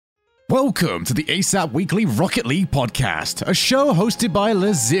Welcome to the ASAP Weekly Rocket League podcast, a show hosted by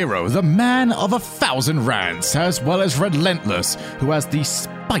LeZero, the man of 1,000 rants, as well as Relentless, who has the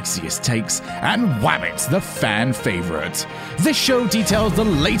spiciest takes, and Wabbit, the fan favorite. This show details the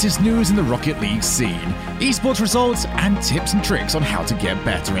latest news in the Rocket League scene, esports results, and tips and tricks on how to get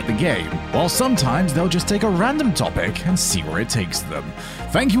better at the game, while sometimes they'll just take a random topic and see where it takes them.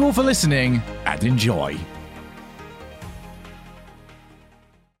 Thank you all for listening, and enjoy.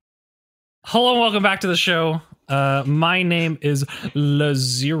 Hello and welcome back to the show. My name is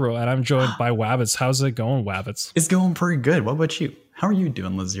LeZero and I'm joined by Wabbits. How's it going, Wabbits? It's going pretty good. What about you? How are you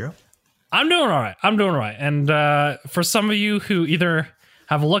doing, LeZero? I'm doing all right. And for some of you who either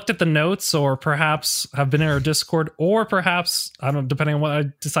have looked at the notes or perhaps have been in our Discord, or perhaps, I don't know, depending on what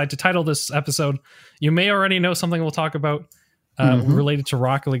I decide to title this episode, you may already know something we'll talk about related to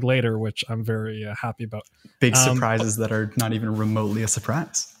Rocket League later, which I'm very happy about. Big surprises that are not even remotely a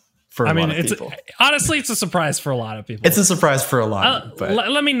surprise. For a lot of people. Honestly, it's a surprise for a lot of people. It's a surprise for a lot. But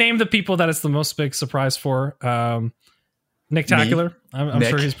let me name the people that it's the most big surprise for. Nick Tacular. I'm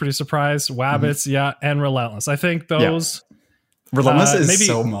sure he's pretty surprised. Wabbits, yeah, and Relentless. I think those... Yeah. Relentless is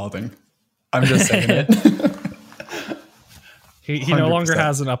so molding. I'm just saying it. he no longer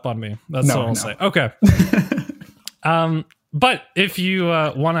has an up on me. That's what I'll say. Okay. But if you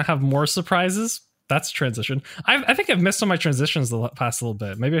want to have more surprises... That's transition. I think I've missed some of my transitions the past little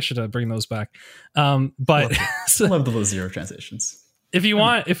bit. Maybe I should bring those back. But I love the LeZero transitions. If you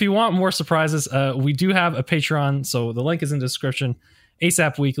want more surprises, we do have a Patreon. So the link is in the description.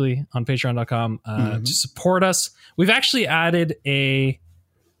 ASAP Weekly on patreon.com to support us. We've actually added a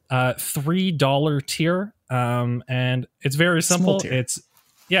 $3 tier, and it's very simple. It's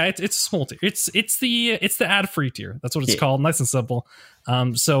a small tier. It's the ad-free tier. That's what it's called. Nice and simple.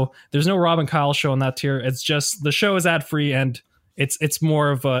 So there's no Rob and Kyle show on that tier. It's just the show is ad-free and it's more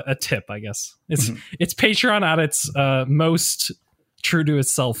of a tip, I guess. It's Patreon at its most true to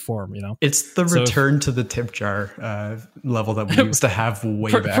itself form, you know. It's the return to the tip jar level that we used to have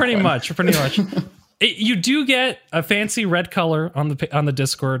way back. Pretty much. You do get a fancy red color on the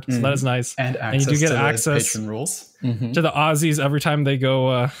Discord, so that is nice. And you do get access patron rules to the Aussies every time they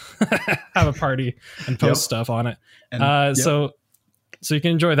go have a party and post stuff on it. And, so you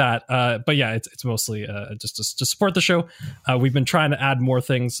can enjoy that. But yeah, it's mostly just to support the show. We've been trying to add more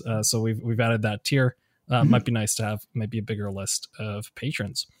things, so we've added that tier. Might be nice to have maybe a bigger list of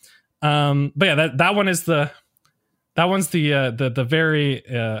patrons. But yeah, that one is the very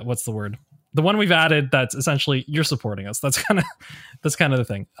what's the word? The one we've added that's essentially you're supporting us. That's kind of the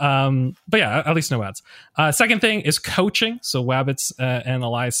thing. But yeah, at least no ads. Second thing is coaching. So Wabbits and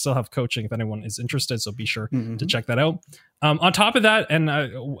Elias still have coaching if anyone is interested. So be sure to check that out. On top of that, and I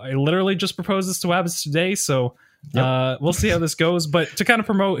literally just proposed this to Wabbits today. So we'll see how this goes. But to kind of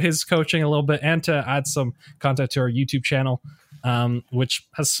promote his coaching a little bit and to add some content to our YouTube channel, which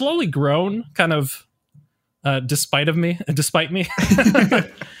has slowly grown kind of despite me,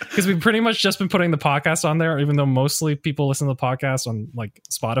 because we've pretty much just been putting the podcast on there, even though mostly people listen to the podcast on like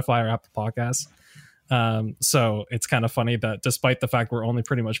Spotify or Apple Podcasts. So it's kind of funny that despite the fact we're only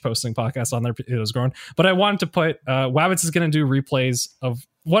pretty much posting podcasts on there, it has grown. But I wanted to put Wabbits is going to do replays of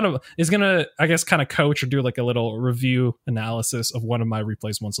is going to, I guess, kind of coach or do like a little review analysis of one of my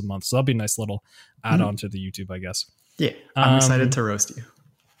replays once a month. So that'll be a nice little add on to the YouTube, I guess. Yeah, I'm excited to roast you.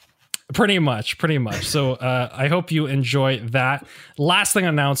 Pretty much. So I hope you enjoy that. Last thing,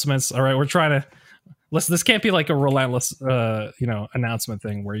 announcements. All right, we're trying to listen. This can't be like a relentless, announcement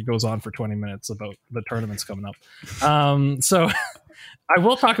thing where he goes on for 20 minutes about the tournaments coming up. So I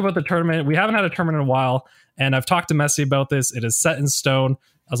will talk about the tournament. We haven't had a tournament in a while, and I've talked to Messi about this. It is set in stone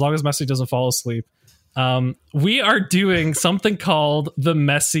as long as Messi doesn't fall asleep. We are doing something called the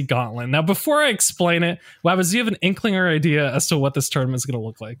Messi Gauntlet. Now, before I explain it, Wabbits, do you have an inkling or idea as to what this tournament is going to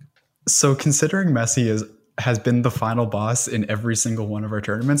look like? So considering Messi has been the final boss in every single one of our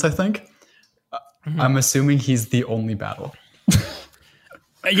tournaments, I think, I'm assuming he's the only battle.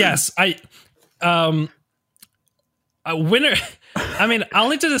 Yes, a winner. I mean, I'll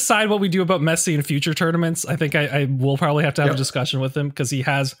need to decide what we do about Messi in future tournaments. I think I will probably have to have a discussion with him because he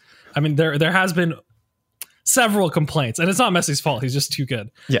has. I mean, there has been several complaints, and it's not Messi's fault. He's just too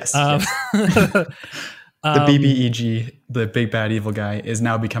good. Yes. The BBEG, the big bad evil guy, is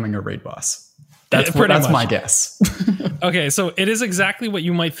now becoming a raid boss. That's my guess. Okay, so it is exactly what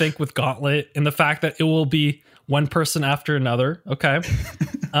you might think with Gauntlet, in the fact that it will be one person after another. Okay,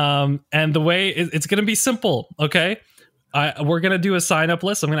 and the way it's going to be simple. Okay, we're going to do a sign up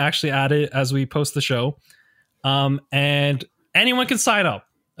list. I'm going to actually add it as we post the show, and anyone can sign up.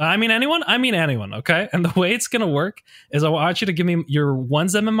 I mean anyone. Okay, and the way it's going to work is I want you to give me your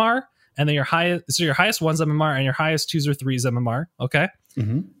one's MMR and then your highest one's MMR, and your highest twos or threes MMR. Okay.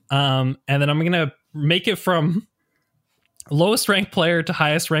 Mhm. And then I'm gonna make it from lowest ranked player to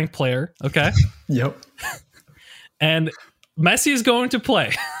highest ranked player. Okay. Yep. And Messi is going to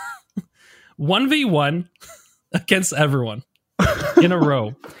play 1v1 against everyone in a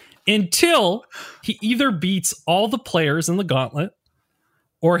row until he either beats all the players in the gauntlet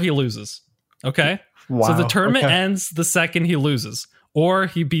or he loses. Okay. Wow. So the tournament Okay. ends the second he loses or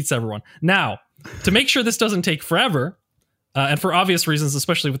he beats everyone. Now, to make sure this doesn't take forever, and for obvious reasons,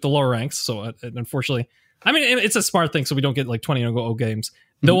 especially with the lower ranks. So unfortunately, I mean, it's a smart thing so we don't get like 20-0 games.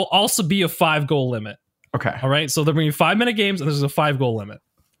 There will also be a 5-goal limit. Okay. All right. So there'll be 5-minute games and there's a 5-goal limit.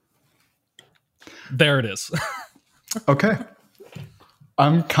 There it is. Okay.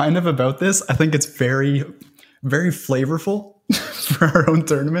 I'm kind of about this. I think it's very, very flavorful for our own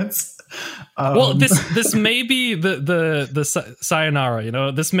tournaments. Well, this may be the sayonara, you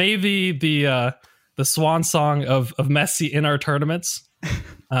know, this may be the swan song of Messi in our tournaments,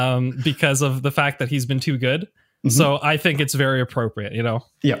 because of the fact that he's been too good. Mm-hmm. So I think it's very appropriate, you know.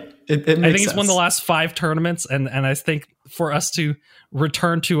 Yeah, it makes I think sense. he's won the last 5 tournaments, and I think for us to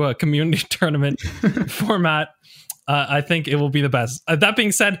return to a community tournament format, I think it will be the best. That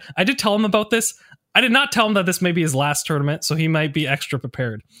being said, I did tell him about this. I did not tell him that this may be his last tournament, so he might be extra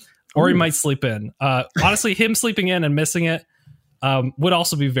prepared, or he might sleep in. Honestly, him sleeping in and missing it would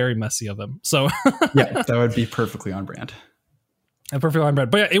also be very messy of him. So yeah, that would be perfectly on brand. Perfectly on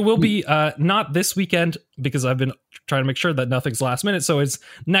brand. But yeah, it will be not this weekend because I've been trying to make sure that nothing's last minute. So it's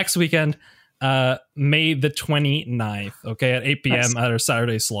next weekend, May the 29th, okay, at 8 p.m. Nice. at our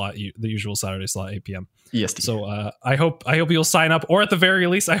Saturday slot, the usual Saturday slot, 8 p.m. EST. So I hope you'll sign up, or at the very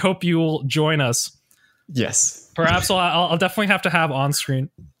least, I hope you will join us. Yes. Perhaps I'll definitely have to have on screen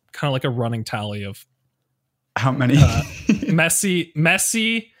kind of like a running tally of how many Messi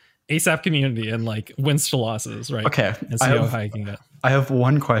ASAP community and like wins to losses, right? Okay. And see how high you can get. I have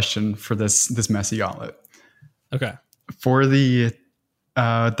one question for this Messi gauntlet. Okay. For the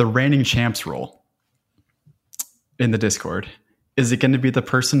reigning champs role in the Discord, is it going to be the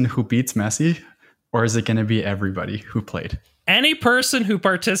person who beats Messi, or is it going to be everybody who played? Any person who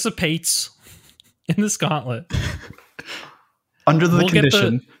participates in this gauntlet under the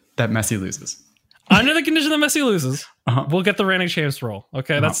condition that Messi loses. Under the condition that Messi loses, we'll get the reigning champs role.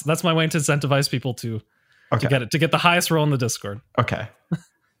 Okay, that's my way to incentivize people to get the highest role in the Discord. Okay.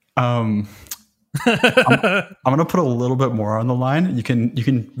 I'm gonna put a little bit more on the line. You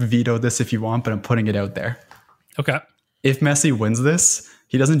can veto this if you want, but I'm putting it out there. Okay. If Messi wins this,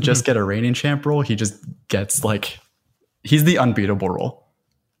 he doesn't just get a reigning champ role. He just gets he's the unbeatable role.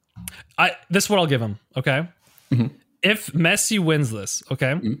 This is what I'll give him. Okay. Mm-hmm. If Messi wins this,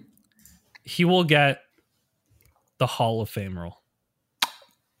 okay, he will get the Hall of Fame role.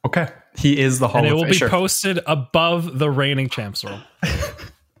 Okay. He is the Hall of Fame. And it will be posted above the reigning champs role.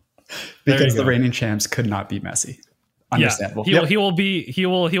 Because the reigning champs could not beat Messi. Understandable. Yeah, he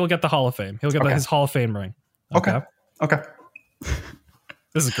will get the Hall of Fame. He'll get his Hall of Fame ring. Okay.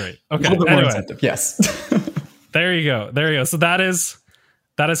 This is great. Okay. A little bit more incentive. Yes. There you go. So that is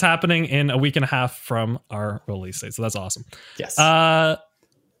happening in a week and a half from our release date. So that's awesome. Yes.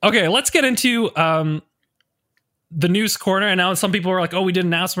 Okay, let's get into the news corner. And now some people are like, oh, we did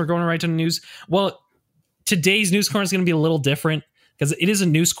an announcement, we're going right to the news. Well, today's news corner is going to be a little different because it is a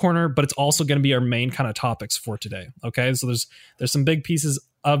news corner, but it's also going to be our main kind of topics for today. Okay, so there's some big pieces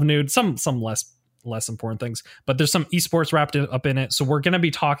of news, some less important things, but there's some esports wrapped up in it. So we're going to be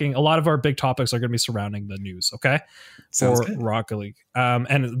talking, a lot of our big topics are going to be surrounding the news. Okay. Sounds for good. Rocket League.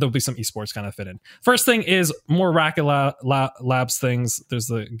 And there'll be some esports kind of fit in. First thing is more Rocket Labs things. There's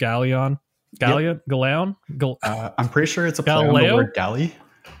the Galeon. I'm pretty sure it's a play on the Galileo? word galley.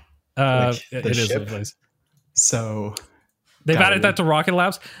 It is ship. what it is. So They've Galileo. added that to Rocket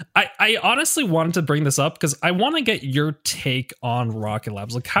Labs. I honestly wanted to bring this up because I want to get your take on Rocket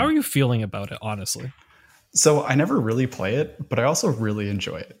Labs. Like, how are you feeling about it, honestly? So I never really play it, but I also really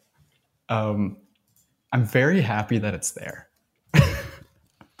enjoy it. I'm very happy that it's there,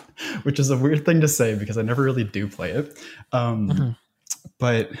 which is a weird thing to say because I never really do play it.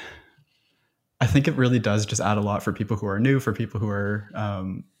 But I think it really does just add a lot for people who are new, for people who are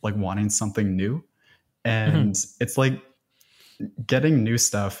wanting something new. And it's like getting new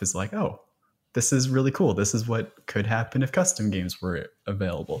stuff is like, oh, this is really cool. This is what could happen if custom games were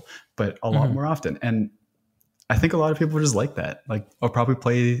available, but a lot more often. And I think a lot of people just like that. Like, I'll probably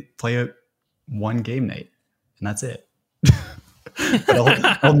play it one game night and that's it.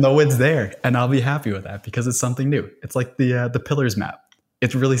 But I'll know it's there and I'll be happy with that because it's something new. It's like the Pillars map.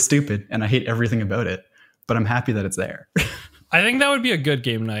 It's really stupid and I hate everything about it, but I'm happy that it's there. I think that would be a good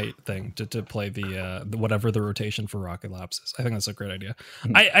game night thing to play the whatever the rotation for Rocket Labs is. I think that's a great idea.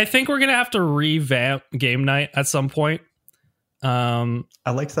 I think we're gonna have to revamp game night at some point. I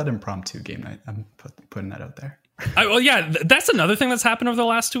liked that impromptu game night. I'm putting that out there. Well, yeah, that's another thing that's happened over the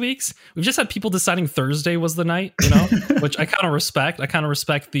last 2 weeks. We've just had people deciding Thursday was the night, which I kind of respect. I kind of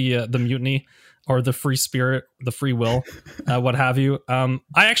respect the mutiny or the free spirit, the free will, what have you. I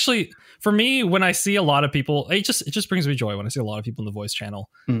actually, for me, when I see a lot of people, it just brings me joy when I see a lot of people in the voice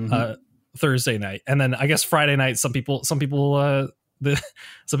channel Thursday night, and then I guess Friday night. Some people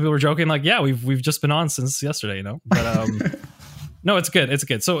were joking like, yeah, we've just been on since yesterday, but. No, it's good. It's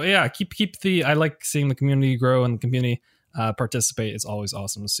good. So yeah, keep I like seeing the community grow and the community participate. It's always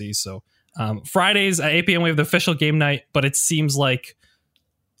awesome to see. So Fridays at 8 p.m. we have the official game night, but it seems like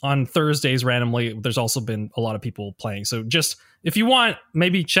on Thursdays randomly there's also been a lot of people playing. So just if you want,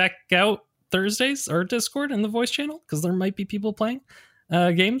 maybe check out Thursdays or Discord in the voice channel because there might be people playing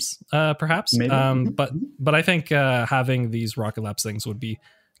games, perhaps. Maybe. But I think having these Rocket Labs things would be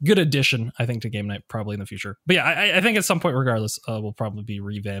good addition, I think, to game night probably in the future. But yeah, I think at some point, regardless, we'll probably be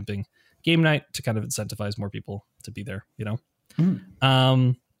revamping game night to kind of incentivize more people to be there. Yeah.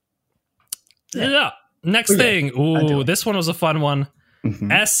 Next thing. Ooh, this one was a fun one.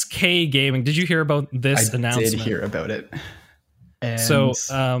 SK Gaming. Did you hear about this announcement? I did hear about it. And so,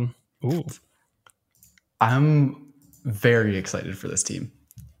 I'm very excited for this team.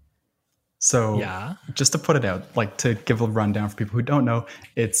 So yeah, just to put it out, like to give a rundown for people who don't know,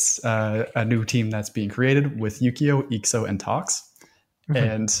 it's a new team that's being created with Yukio, Ixo, and Tox.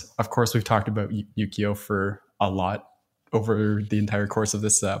 And of course, we've talked about Yukio for a lot over the entire course of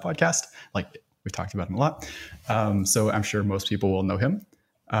this podcast. Like we've talked about him a lot. So I'm sure most people will know him.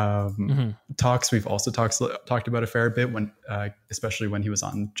 Tox, we've also talked about a fair bit when, especially when he was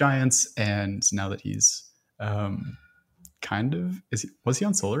on Giants, and now that he's was he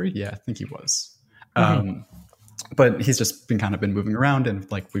on Solary? Yeah, I think he was. But he's just been moving around, and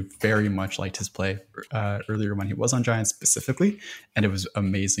like we very much liked his play earlier when he was on Giants specifically, and it was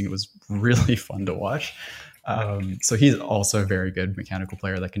amazing. It was really fun to watch. So he's also a very good mechanical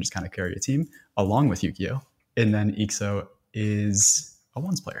player that can just kind of carry a team along with Yukio. And then Ixo is a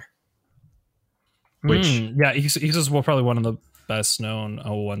ones player. Which Ixo's probably one of the best known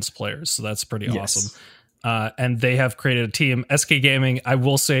ones players, so that's pretty awesome. And they have created a team, SK Gaming. I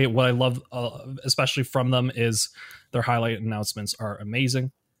will say what I love, especially from them, is their highlight announcements are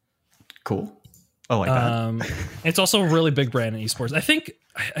amazing. Cool. I like that. It's also a really big brand in esports. I think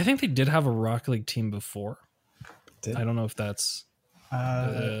they did have a Rocket League team before. I don't know if that's.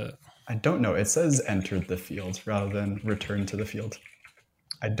 I don't know. It says entered the field rather than returned to the field.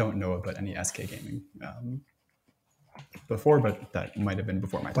 I don't know about any SK Gaming before, but that might have been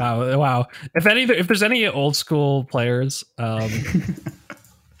before my time. Wow. If there's any old school players, there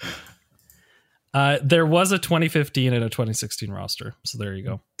was a 2015 and a 2016 roster. So there you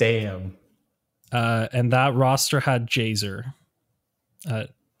go. Damn. And that roster had Jazer,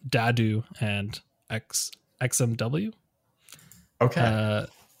 Dadu, and XMW. Okay.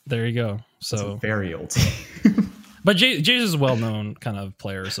 There you go. So very old. But Jazer's a well-known kind of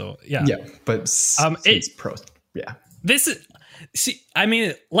player. So yeah. Yeah, but it's pro. Yeah. This is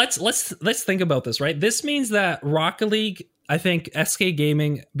let's think about this, right? This means that Rocket League, I think SK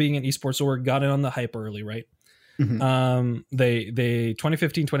Gaming being an esports org got in on the hype early, right? They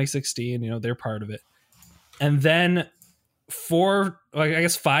 2015, 2016, they're part of it. And then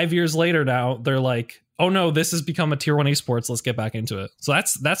 5 years later now, they're like, oh no, this has become a tier 1 esports. Let's get back into it. So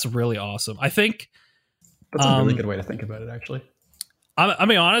that's really awesome. I think that's a really good way to think about it, actually. I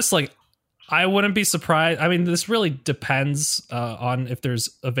mean, honest, like, I wouldn't be surprised. I mean, this really depends on if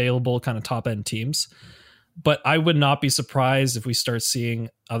there's available kind of top end teams, but I would not be surprised if we start seeing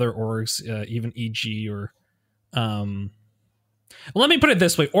other orgs, even EG or, let me put it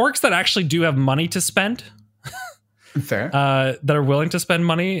this way: orgs that actually do have money to spend, fair, that are willing to spend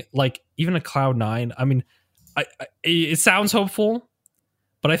money, like even a Cloud9. I mean, it sounds hopeful,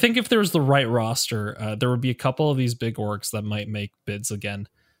 but I think if there's the right roster, there would be a couple of these big orgs that might make bids again.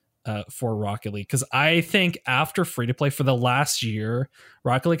 For Rocket League, because I think after free to play for the last year,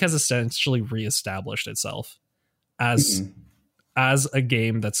 Rocket League has essentially reestablished itself as a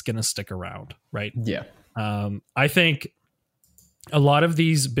game that's going to stick around, right? Yeah. I think a lot of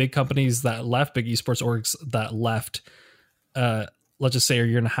these big companies that left, big esports orgs that left, let's just say a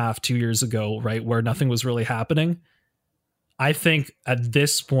year and a half, 2 years ago, right, where nothing was really happening. I think at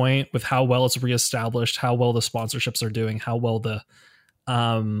this point, with how well it's reestablished, how well the sponsorships are doing, how well the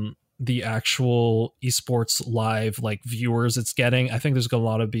actual esports live like viewers it's getting, I think there's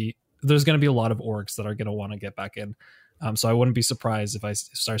going to be a lot of orgs that are going to want to get back in So I wouldn't be surprised if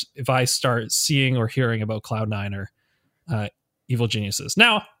I start seeing or hearing about Cloud9 or Evil Geniuses.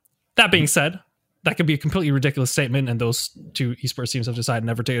 Now, that being said, that could be a completely ridiculous statement, and those two esports teams have decided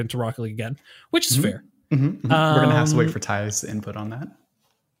never to get into Rocket League again, which is fair. We're gonna have to wait for Ty's input on that.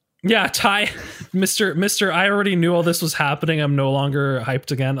 Yeah, Ty, Mr. I already knew all this was happening. I'm no longer hyped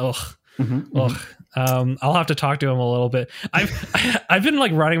again. I'll have to talk to him a little bit. I've been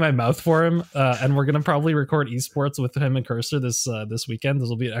like running my mouth for him, and we're gonna probably record esports with him and Cursor this weekend. This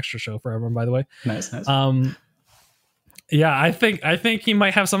will be an extra show for everyone, by the way. Nice. Yeah, I think he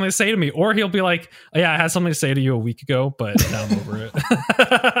might have something to say to me, or he'll be like, "Yeah, I had something to say to you a week ago, but now I'm over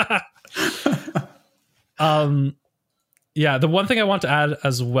it." Yeah, the one thing I want to add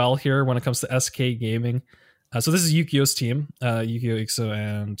as well here when it comes to SK Gaming, so this is Yukio's team, Yukio, Ixo,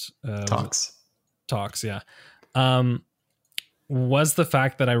 and Talks, yeah. Was the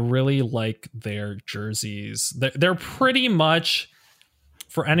fact that I really like their jerseys. They're pretty much,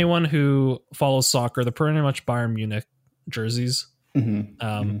 for anyone who follows soccer, they're pretty much Bayern Munich jerseys.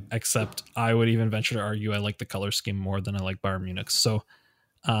 Except I would even venture to argue I like the color scheme more than I like Bayern Munich. So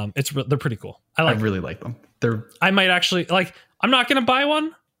they're pretty cool. I really like them. I might actually I'm not gonna buy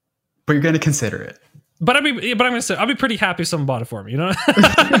one, but you're gonna consider it. But I'm gonna say I'll be pretty happy if someone bought it for me. You know.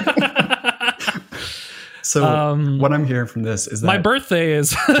 So what I'm hearing from this is that my birthday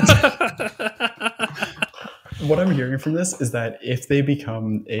is. What I'm hearing from this is that if they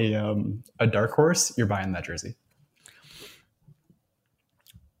become a dark horse, you're buying that jersey.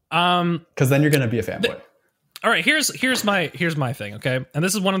 Because then you're gonna be a fanboy. All right, here's my thing, okay? And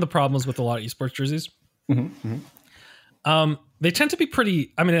this is one of the problems with a lot of esports jerseys. They tend to be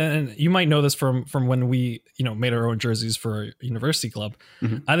pretty. I mean, and you might know this from when we made our own jerseys for our university club.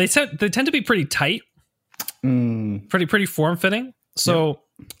 They tend to be pretty tight, pretty form fitting. So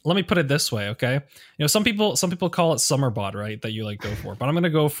let me put it this way, okay? Some people call it summer bod, right? That you go for, but I'm gonna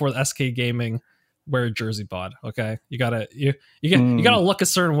go for the SK Gaming wear jersey bod. Okay, you gotta look a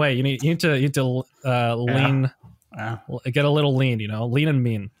certain way. You need to lean, get a little lean. Lean and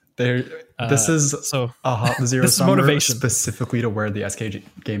mean. This is a Hot Zero summer motivation specifically to wear the SK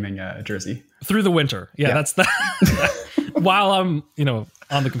Gaming jersey through the winter. Yeah. That's the while I'm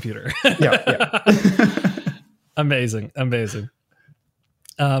on the computer. Amazing.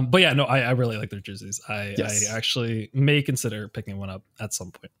 But yeah, no, I really like their jerseys. I actually may consider picking one up at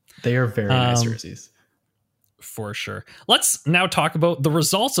some point. They are very nice jerseys. For sure. Let's now talk about the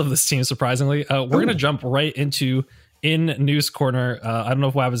results of this team, surprisingly. We're going to jump right into in News Corner. I don't know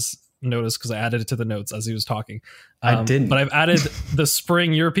if Wab's noticed because I added it to the notes as he was talking. I didn't. But I've added the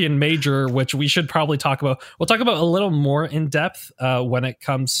Spring European Major, which we should probably talk about. We'll talk about a little more in depth when it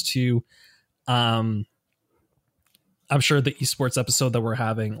comes to... I'm sure the esports episode that we're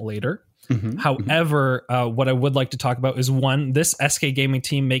having later. However, what I would like to talk about is this SK Gaming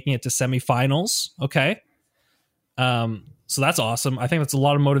team making it to semifinals. Okay. So that's awesome. I think that's a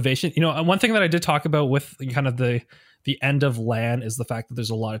lot of motivation. One thing that I did talk about with kind of the end of LAN is the fact that there's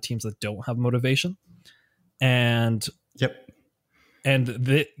a lot of teams that don't have motivation. And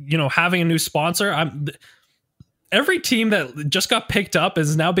having a new sponsor, every team that just got picked up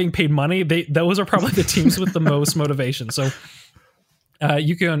is now being paid money. Those are probably the teams with the most motivation. So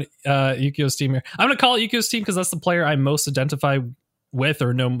Yukio's team here. I'm going to call it Yukio's team because that's the player I most identify with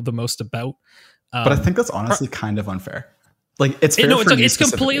or know the most about. But I think that's honestly kind of unfair. It's fair it's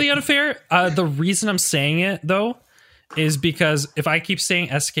completely unfair. The reason I'm saying it though is because if I keep saying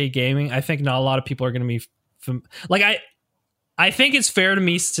SK Gaming, I think not a lot of people are going to be I think it's fair to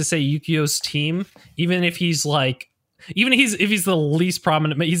me to say Yukio's team, even if he's the least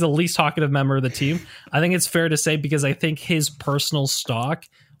prominent, he's the least talkative member of the team. I think it's fair to say because I think his personal stock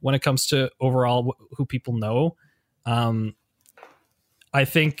when it comes to overall who people know, I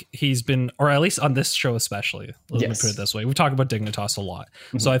think he's been, or at least on this show especially, let me put it this way. We talk about Dignitas a lot.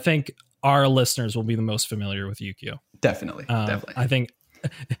 So I think our listeners will be the most familiar with Yukio. Definitely. I think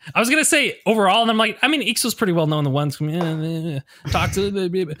I was gonna say overall, and I'm like, I mean, Ixo's pretty well known. The ones talk to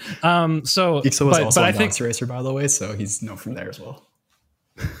so Ixo was also a Docs racer, by the way, so he's known from there as well.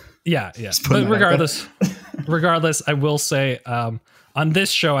 Yeah. But regardless, I will say on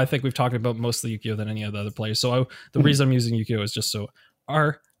this show, I think we've talked about mostly Yukio than any of the other players. So the reason I'm using Yukio is just so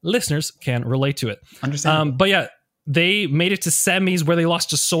our listeners can relate to it. Understand? But yeah, they made it to semis where they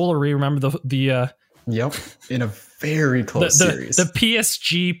lost to Solary. Remember the in a very close series. The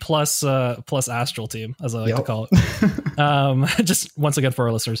PSG plus Astral team, as I like to call it. Just once again for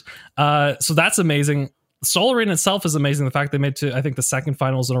our listeners. So that's amazing. Solary in itself is amazing. The fact they made to, I think, the second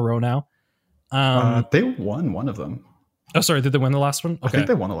finals in a row now. They won one of them. Oh, sorry. Did they win the last one? Okay. I think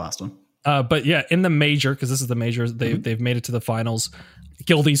they won the last one. But yeah, in the major, because this is the major, they've made it to the finals.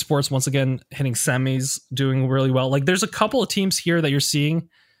 Guild Esports once again hitting semis, doing really well. Like there's a couple of teams here that you're seeing,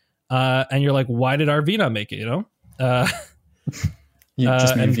 and you're like, why did RV not make it? You know, and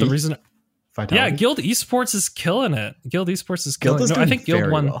the reason, Vitality? yeah, Guild Esports is killing it. Guild Esports is killing. Guild I think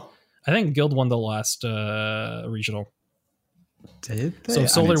Guild won. Well. I think Guild won the last regional. Did they? So if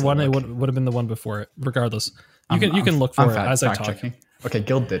Solar won, it would have been the one before it. Regardless, you can look for it as I talk. Checking. Okay,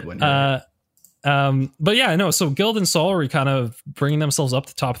 Guild did win. But yeah, no. So Guild and Solar kind of bringing themselves up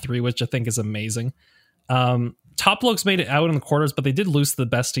to top 3, which I think is amazing. Top Blokes made it out in the quarters, but they did lose to the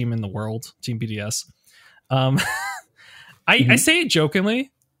best team in the world, Team BDS. I say it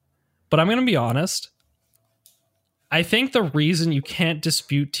jokingly, but I'm going to be honest. I think the reason you can't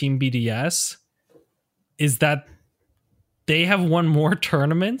dispute Team BDS is that they have won more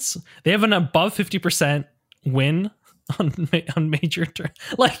tournaments. They have an above 50% win on major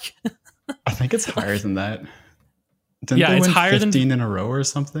like I think it's higher than that. Didn't yeah, they it's win higher 15 in a row or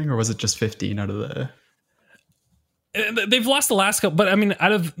something, or was it just 15 out of the? They've lost the last couple, but I mean,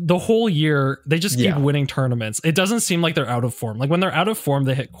 out of the whole year, they just keep winning tournaments. It doesn't seem like they're out of form. Like when they're out of form,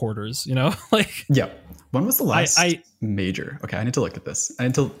 they hit quarters. You know, like yeah. When was the last major? Okay, I need to look at this.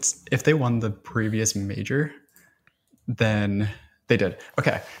 If they won the previous major, then they did.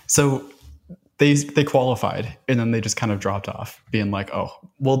 Okay, so they qualified and then they just kind of dropped off, being like, oh,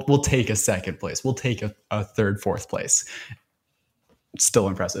 we'll take a second place, we'll take a third, fourth place. Still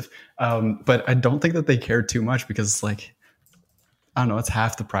impressive, but I don't think that they cared too much because, like, I don't know, it's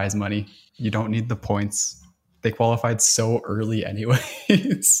half the prize money. You don't need the points. They qualified so early,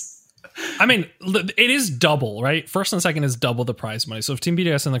 anyways. I mean, it is double, right? First and second is double the prize money. So if Team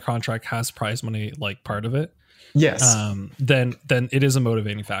BDS in the contract has prize money like part of it, yes, then it is a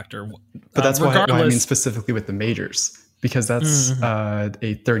motivating factor. But that's why I mean specifically with the majors, because that's a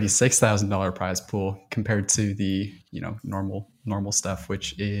 $36,000 prize pool compared to the normal stuff,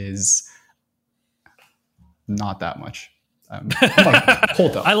 which is not that much.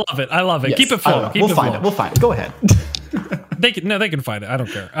 Hold up. I love it. Yes, keep it flowing. We'll find it. Go ahead. They can find it. I don't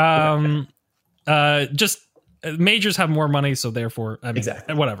care. Just majors have more money, so therefore, I mean,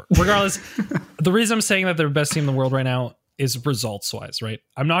 exactly. Whatever. Regardless, the reason I'm saying that they're the best team in the world right now is results wise, right?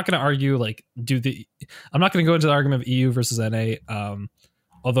 I'm not going to argue I'm not going to go into the argument of EU versus NA.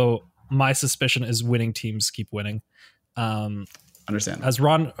 Although my suspicion is winning teams keep winning. Understand. As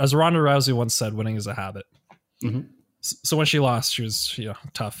Ronda Rousey once said, winning is a habit. Mm-hmm. So when she lost, she was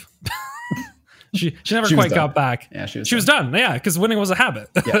tough. She never quite got back. Yeah, she was done. Yeah, because winning was a habit.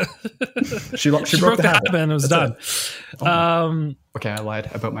 Yeah. she broke the habit and it was done. Okay, I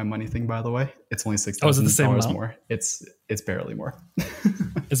lied about my money thing, by the way. It's only $6,000 more. It's barely more.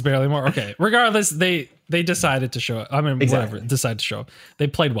 It's barely more. Okay. Regardless, they decided to show up. I mean, whatever. Decided to show up. They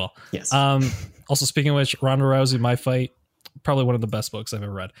played well. Yes. Also, speaking of which, Ronda Rousey, My Fight, probably one of the best books I've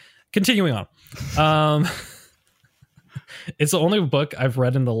ever read. Continuing on. It's the only book I've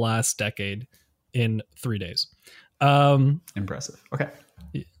read in the last decade in 3 days. Impressive. Okay.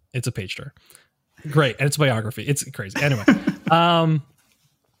 It's a page turner. Great. And it's a biography. It's crazy. Anyway,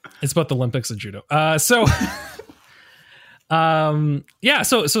 it's about the Olympics of judo. So those are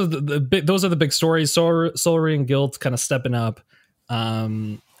the big stories. Solary and Guild kind of stepping up,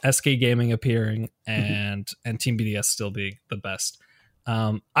 SK Gaming appearing, and Team BDS still being the best.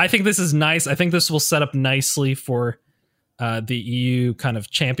 I think this is nice. I think this will set up nicely for the EU kind of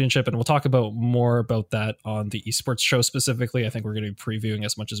championship, and we'll talk about more about that on the esports show specifically. I think we're going to be previewing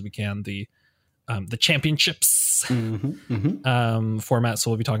as much as we can the championships format, so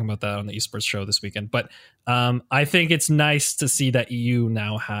we'll be talking about that on the esports show this weekend. But I think it's nice to see that EU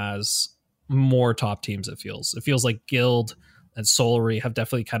now has more top teams. It feels like Guild and Solary have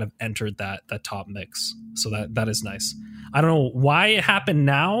definitely kind of entered that top mix, so that is nice. I don't know why it happened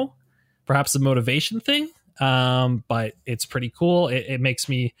now, perhaps a motivation thing. But it's pretty cool. It makes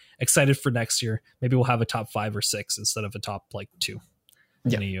me excited for next year. Maybe we'll have a top 5 or 6 instead of a top 2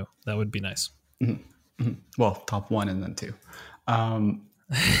 in EU. That would be nice. Mm-hmm. Mm-hmm. Well, top 1 and then 2.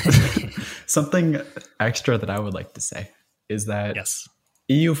 Something extra that I would like to say is that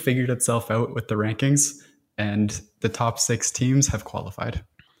EU figured itself out with the rankings, and the top 6 teams have qualified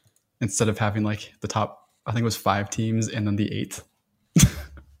instead of having like the top, I think it was 5 teams and then the 8th.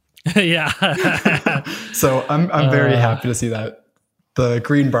 Yeah. So I'm very happy to see that the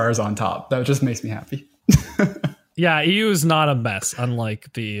green bar is on top. That just makes me happy. Yeah, EU is not a mess,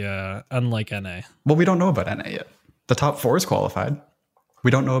 unlike NA. Well, we don't know about NA yet. The top 4 is qualified. We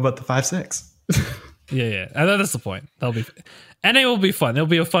don't know about the 5-6. Yeah. That's the point. NA will be fun. It'll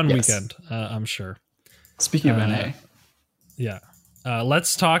be a fun weekend, I'm sure. Speaking of NA. Yeah.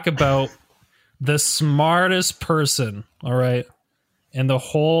 let's talk about the smartest person, all right, in the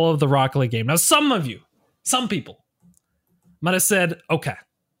whole of the Rocket League game. Now, some people might have said, okay,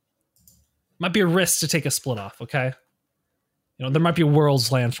 might be a risk to take a split off, okay? You know, there might be a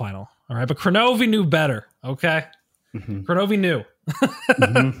Worlds Land final, all right? But Cronovi knew better, okay? Cronovi knew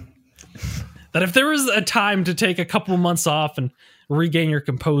that if there was a time to take a couple months off and regain your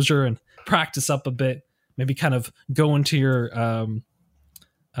composure and practice up a bit, maybe kind of go into your,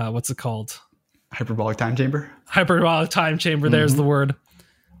 what's it called? Hyperbolic time chamber. Hyperbolic time chamber. There's the word.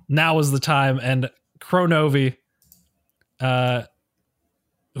 Now is the time. And Cronovi,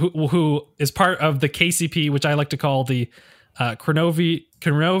 who is part of the KCP, which I like to call the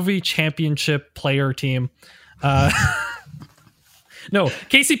Cronovi Championship Player Team. No,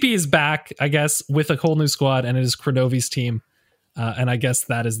 KCP is back, I guess, with a whole new squad, and it is Cronovi's team. And I guess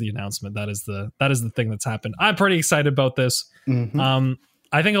that is the announcement. That is the thing that's happened. I'm pretty excited about this.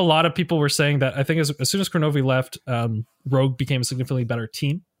 I think a lot of people were saying that I think as soon as Cronovi left, Rogue became a significantly better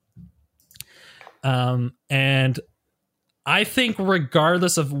team. And I think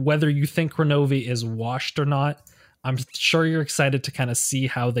regardless of whether you think Cronovi is washed or not, I'm sure you're excited to kind of see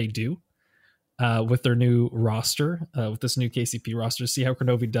how they do with their new roster, with this new KCP roster, see how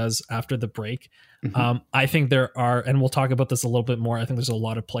Cronovi does after the break. I think there are, and we'll talk about this a little bit more, I think there's a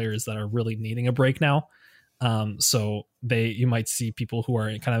lot of players that are really needing a break now. So you might see people who are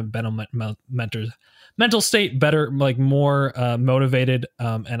in kind of better mental state, better, like more motivated.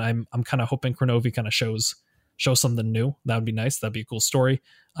 And I'm kind of hoping Cronovi kind of shows something new. That would be nice. That'd be a cool story.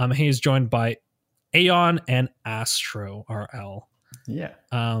 He is joined by Aeon and Astro RL. Yeah.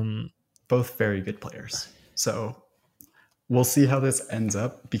 Both very good players. So we'll see how this ends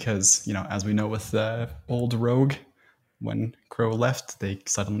up because, you know, as we know with the old Rogue, when Crow left, they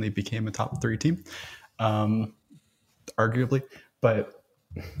suddenly became a top 3 team. Arguably, but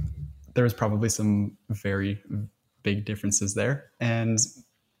there was probably some very big differences there, and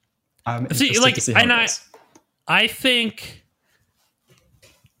I'm interested to see how it goes. I think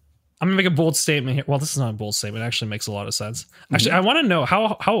I'm gonna make a bold statement here. Well, this is not a bold statement; it actually makes a lot of sense. Actually, I want to know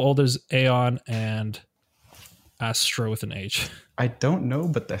how old is Aeon and Astro with an age? I don't know,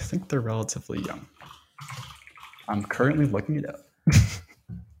 but I think they're relatively young. I'm currently looking it up.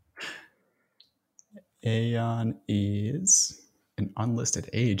 Aeon is an unlisted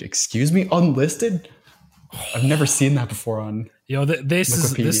age. Excuse me, unlisted? I've never seen that before on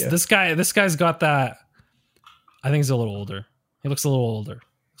Wikipedia. This guy's got that. I think he's a little older. He looks a little older.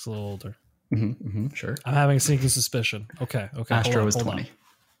 Sure. I'm having a sneaky suspicion. Okay. Astro is 20.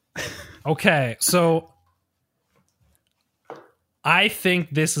 Okay, so I think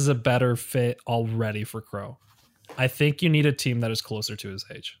this is a better fit already for Crow. I think you need a team that is closer to his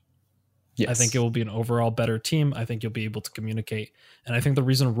age. Yes. I think it will be an overall better team. I think you'll be able to communicate. And I think the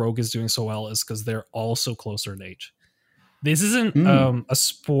reason Rogue is doing so well is because they're also closer in age. This isn't a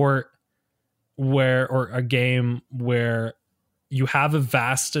sport or a game where you have a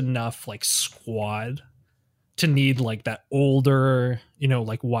vast enough like squad to need like that older, you know,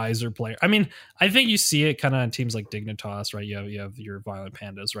 like wiser player. I mean, I think you see it kind of on teams like Dignitas, right? You have your Violent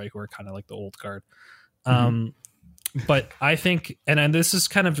Pandas, right? Who are kind of like the old guard. But I think, and this is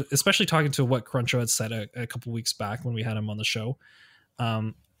kind of, especially talking to what Cruncho had said a couple weeks back when we had him on the show.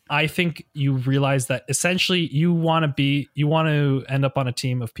 I think you realize that essentially you want to end up on a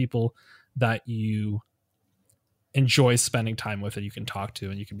team of people that you enjoy spending time with and you can talk to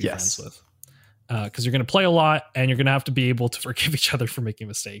and you can be friends with. Because you're going to play a lot and you're going to have to be able to forgive each other for making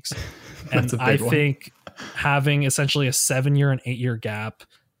mistakes. And I think having essentially a 7-year and 8-year gap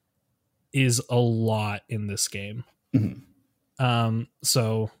is a lot in this game.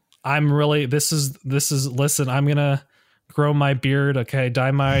 So I'm really, this is, listen, I'm going to grow my beard. Okay.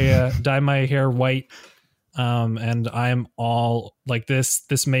 Dye my hair white. And I'm all like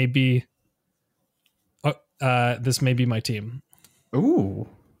this may be my team. Ooh.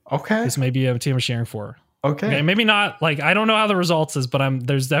 Okay. This may be a team I'm cheering for. Okay. Maybe not like, I don't know how the results is, but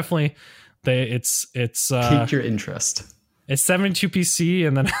there's definitely it's piqued your interest. It's 72 PC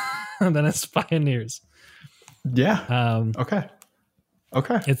and then, and then it's Pioneers. Yeah. Okay.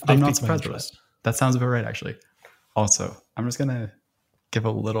 I'm not surprised by that. That sounds about right, actually. Also, I'm just going to give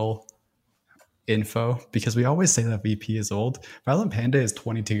a little info because we always say that VP is old. Violent Panda is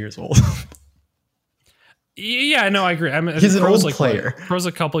 22 years old. Yeah, no, I agree. I mean, he's an old player. Crow's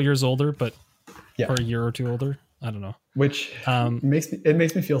a couple years older, but or a year or two older. I don't know. Which makes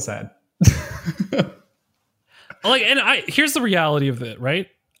me feel sad. Like, and here's the reality of it, right?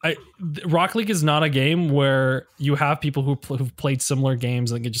 Rocket League is not a game where you have people who've played similar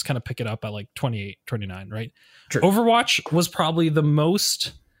games and can just kind of pick it up at like 28, 29, right? True. Overwatch was probably the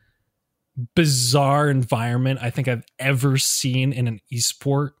most bizarre environment I think I've ever seen in an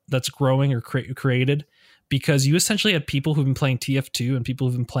esport that's growing or created, because you essentially had people who've been playing TF2 and people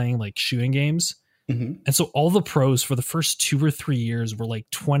who've been playing like shooting games. Mm-hmm. And so all the pros for the first 2 or 3 years were like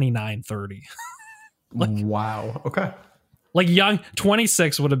 29, 30. Wow. Okay. Like young,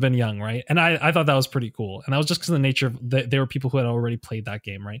 26 would have been young, right? And I thought that was pretty cool. And that was just because of the nature of they were people who had already played that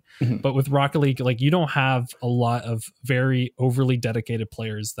game, right? Mm-hmm. But with Rocket League, like you don't have a lot of very overly dedicated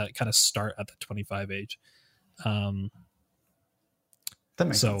players that kind of start at the 25 age. That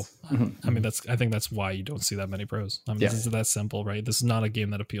makes So, sense. Mm-hmm. I mean, I think that's why you don't see that many pros. I mean, Yeah. This is that simple, right? This is not a game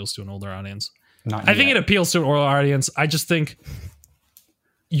that appeals to an older audience. Not I think yet. it appeals to an older audience. I just think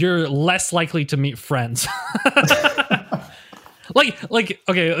you're less likely to meet friends. like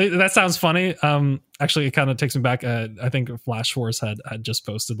okay, that sounds funny. Actually, it kind of takes me back. I think Flash Force had just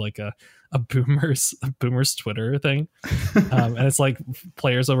posted like a boomers Twitter thing, and it's like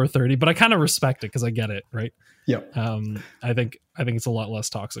players over 30. But I kind of respect it because I get it, right? Yep. I think it's a lot less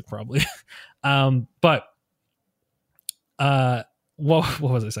toxic probably. But what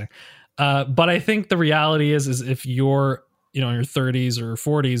was I saying? But I think the reality is if you're, in your 30s or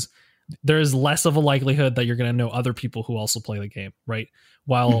 40s, there's less of a likelihood that you're going to know other people who also play the game, right?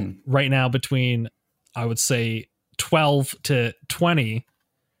 While right now between, I would say 12 to 20,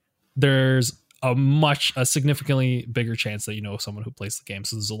 there's a significantly bigger chance that you know someone who plays the game.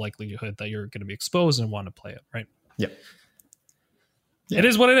 So there's a likelihood that you're going to be exposed and want to play it, right? Yeah. It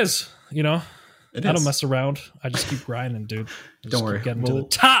is what it is, It I don't is. mess around. I just keep grinding, dude. Don't worry. Keep getting to We'll- the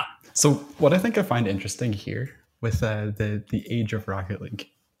top. So what I think I find interesting here with the age of Rocket League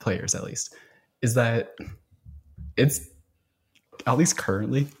players, at least, is that it's, at least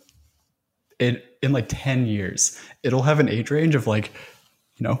currently, in like 10 years, it'll have an age range of like,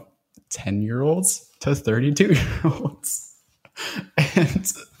 10-year-olds to 32-year-olds.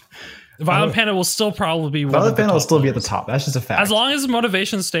 And Violent Panda will still probably be one Violet of the Panda will top still be at the players. top. That's just a fact. As long as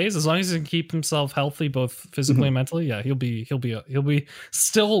motivation stays, as long as he can keep himself healthy, both physically and mentally, yeah, he'll be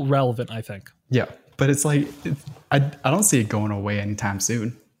still relevant, I think. Yeah, but it's like I don't see it going away anytime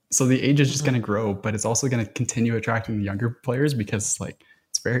soon. So the age is just going to grow, but it's also going to continue attracting the younger players because like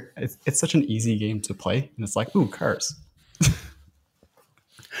it's such an easy game to play, and it's like, ooh, cars.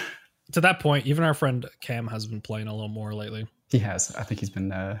 To that point, even our friend Cam has been playing a little more lately. He has. I think he's been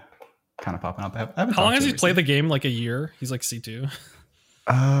kind of popping up. How long has he played the game? Like a year? He's like C2.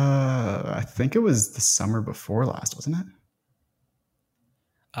 I think it was the summer before last, wasn't it?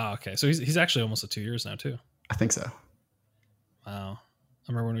 Oh, okay. So he's actually almost at 2 years now too. I think so. Wow.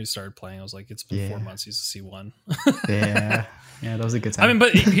 I remember when we started playing, I was like, it's been 4 Yeah. months. He's a C1. Yeah, yeah, that was a good time. I mean,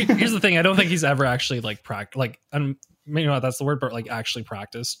 but here's the thing. I don't think he's ever actually like and maybe not that's the word, but like actually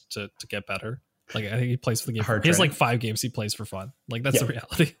practiced to get better. Like I think he plays for the game. Hard He has training. like 5 games he plays for fun. Like that's the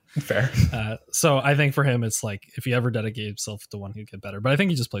reality. Fair. So I think for him, it's like if he ever dedicated himself to one, he'd get better. But I think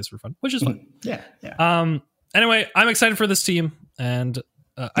he just plays for fun, which is fun. Yeah, yeah. Anyway, I'm excited for this team, and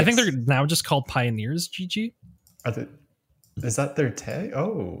I think Yes. they're now just called Pioneers. GG. Is that their tag?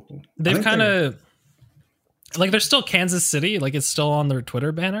 Oh, I They've think kind they're- of like they're still Kansas City, like it's still on their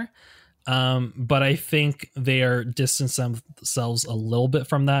Twitter banner. But I think they are distancing themselves a little bit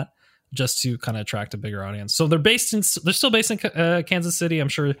from that just to kind of attract a bigger audience. So they're still based in Kansas City. I'm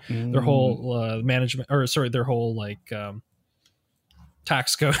sure their whole their whole like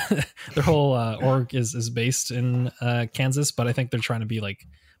tax code, their whole org is based in Kansas, but I think they're trying to be like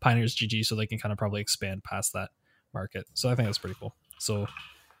Pioneers GG so they can kind of probably expand past that market. So I think that's pretty cool. So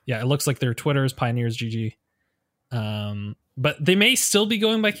yeah, it looks like their Twitter is Pioneers GG. But they may still be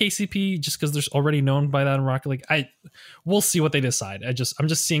going by KCP just because they're already known by that in Rocket League. We'll see what they decide. I'm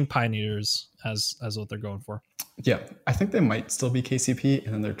just seeing Pioneers as what they're going for. Yeah, I think they might still be KCP,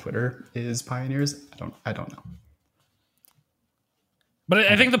 and then their Twitter is Pioneers. I don't know. But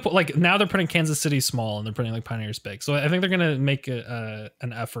I think now they're putting Kansas City small and they're putting like Pioneers big. So I think they're gonna make an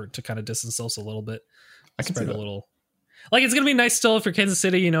effort to kind of distance themselves a little bit. I can see Spread a that. little. Like it's gonna be nice still if you're Kansas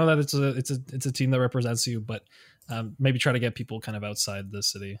City, you know that it's a team that represents you, but maybe try to get people kind of outside the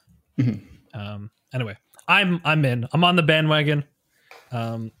city. Anyway, I'm in. I'm on the bandwagon.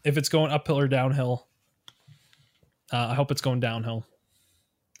 If it's going uphill or downhill, I hope it's going downhill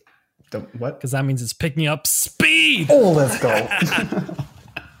What? because that means it's picking up speed. Oh, let's go.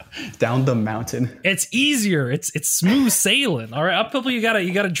 Down the mountain. It's easier. It's smooth sailing. All right, uphill you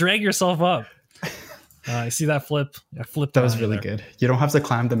gotta drag yourself up. I see that flip. I flipped. That was behind really there. good. You don't have to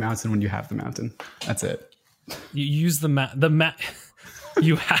climb the mountain when you have the mountain. That's it. You use the map.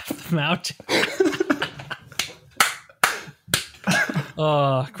 You have the mountain.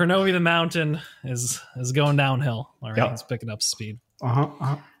 Cronovi the mountain is going downhill. All right, Yep. He's picking up speed.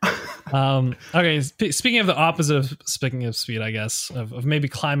 Uh-huh. Okay, speaking of the opposite of speaking of speed, I guess of maybe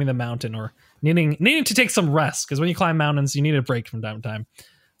climbing the mountain or needing to take some rest, because when you climb mountains, you need a break from time to time.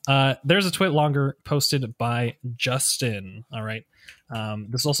 There's a tweet longer posted by Justin. All right,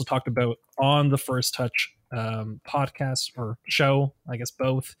 this is also talked about on the First Touch podcast or show, I guess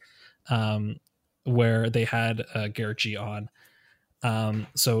both, where they had Garrett G on.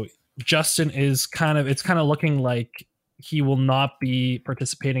 So Justin is kind of looking like he will not be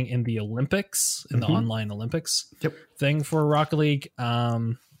participating in the Olympics, in the online Olympics thing for Rocket League.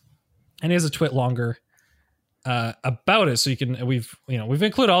 And he has a tweet longer about it. So we've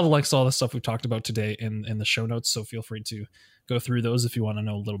included all the links to all the stuff we've talked about today in the show notes. So feel free to go through those if you want to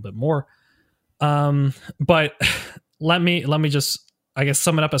know a little bit more. But let me just, I guess,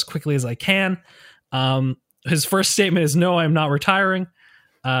 sum it up as quickly as I can. His first statement is, no, I'm not retiring.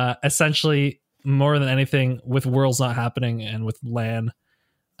 Essentially, more than anything, with Worlds not happening and with LAN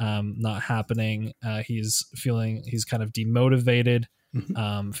not happening, he's kind of demotivated,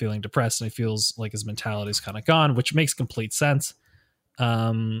 feeling depressed, and he feels like his mentality is kind of gone, which makes complete sense.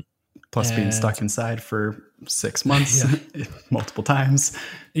 Plus being stuck inside for 6 months multiple times.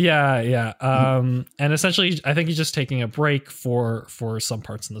 Yeah. And essentially, I think he's just taking a break for some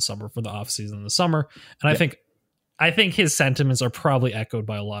parts in the summer, for the off season in the summer. And I think his sentiments are probably echoed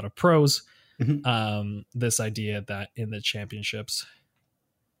by a lot of pros. This idea that in the championships,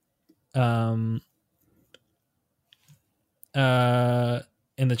 I'm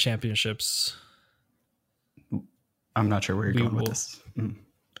not sure where you're going with this.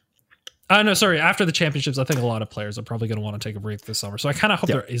 No, sorry. After the championships, I think a lot of players are probably going to want to take a break this summer. So I kind of hope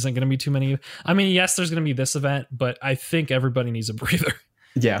there isn't going to be too many. I mean, yes, there's going to be this event, but I think everybody needs a breather.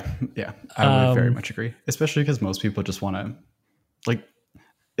 Yeah. I would very much agree, especially because most people just want to, like,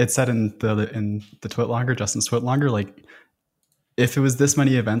 it said in the tweet longer, Justin's tweet longer, like, if it was this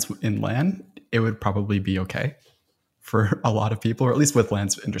many events in LAN, it would probably be okay for a lot of people, or at least with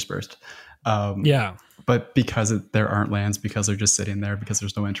LANs interspersed. But because there aren't LANs, because they're just sitting there, because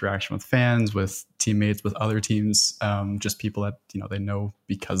there's no interaction with fans, with teammates, with other teams, just people that they know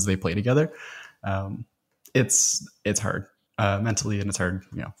because they play together, it's hard mentally, and it's hard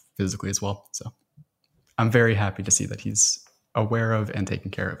physically as well. So I'm very happy to see that he's aware of and taking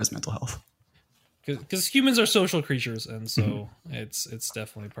care of his mental health. Because humans are social creatures, and so it's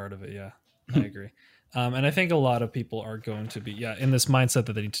definitely part of it. Yeah, I agree. And I think a lot of people are going to be in this mindset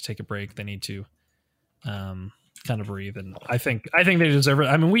that they need to take a break. They need to kind of breathe, and I think they deserve it.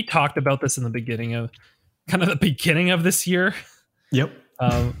 I mean, we talked about this in the beginning of this year. Yep.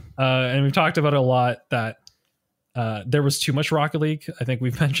 And we've talked about it a lot, that there was too much Rocket League. I think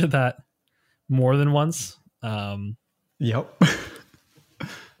we've mentioned that more than once. Yep.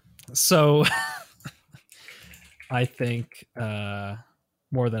 So I think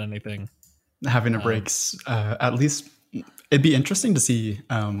more than anything, having a breaks, at least it'd be interesting to see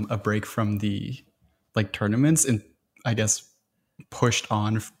a break from the tournaments, and I guess pushed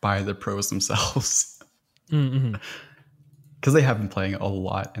on by the pros themselves, because they have been playing a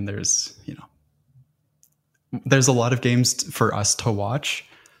lot, and there's a lot of games for us to watch,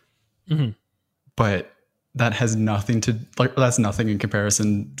 but that has nothing that's nothing in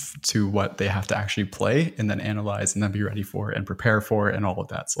comparison to what they have to actually play and then analyze and then be ready for and prepare for and all of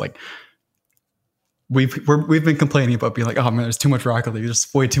that. So we've been complaining about being like, oh man, there's too much Rocket League, there's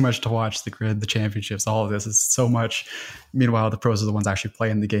way too much to watch, the grid, the championships, all of this is so much. Meanwhile, the pros are the ones actually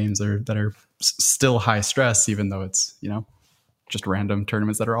playing the games that are still high stress, even though it's just random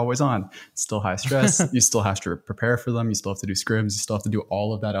tournaments that are always on. It's still high stress. You still have to prepare for them. You still have to do scrims. You still have to do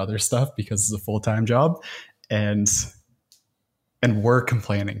all of that other stuff because it's a full-time job. And we're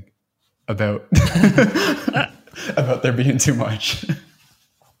complaining about about there being too much.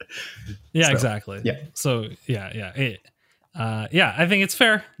 Yeah, so, exactly. Yeah. So I think it's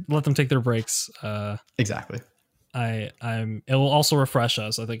fair. Let them take their breaks. Exactly. It will also refresh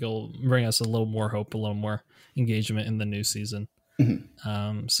us. I think it'll bring us a little more hope, a little more engagement in the new season.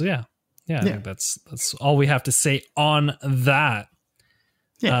 So I think that's all we have to say on that.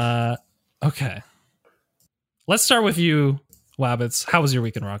 Yeah. Okay. Let's start with you, Wabbits. How was your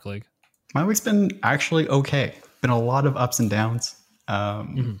week in Rocket League? My week's been actually okay. Been a lot of ups and downs.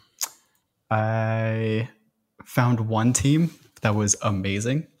 I found one team that was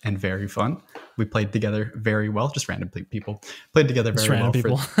amazing and very fun. We played together very well. Just random people played together very well.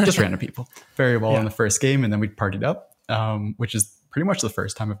 Just random people very well in the first game, and then we partied up, which is pretty much the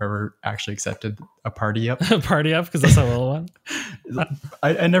first time I've ever actually accepted a party up. Party up, because that's a little one.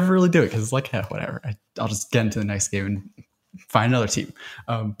 I never really do it because it's like, whatever. I'll just get into the next game and find another team.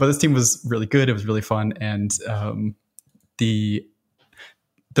 But this team was really good. It was really fun. And the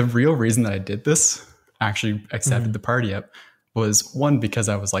real reason that I did this, actually accepted the party up, was one, because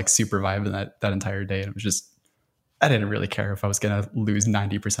I was like super vibing that entire day. And it was just, I didn't really care if I was going to lose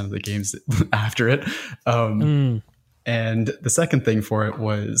 90% of the games after it. And the second thing for it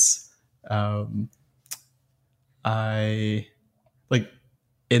was, I like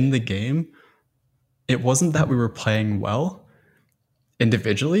in the game, it wasn't that we were playing well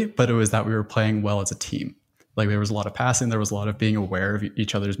individually, but it was that we were playing well as a team. Like there was a lot of passing, there was a lot of being aware of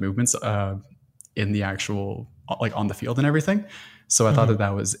each other's movements in the actual, like on the field and everything. So I thought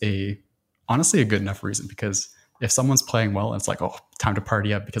that was honestly a good enough reason, because if someone's playing well and it's like, oh, time to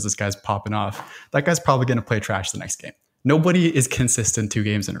party up because this guy's popping off, that guy's probably going to play trash the next game. Nobody is consistent 2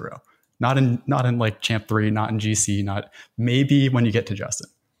 games in a row. Not in like Champ 3, not in GC, not maybe when you get to Justin.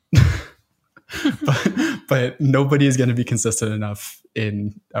 but nobody is going to be consistent enough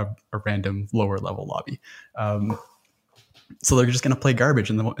in a random lower level lobby. So they're just going to play garbage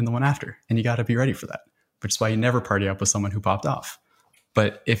in the one after, and you got to be ready for that, which is why you never party up with someone who popped off.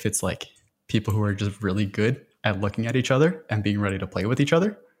 But if it's like people who are just really good at looking at each other and being ready to play with each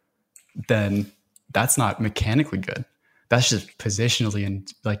other, then that's not mechanically good. That's just positionally,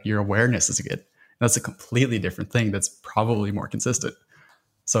 and like your awareness is good. That's a completely different thing that's probably more consistent.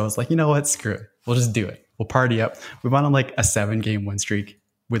 So I was like, you know what? Screw it. We'll just do it. We'll party up. We went on like a 7-game win streak.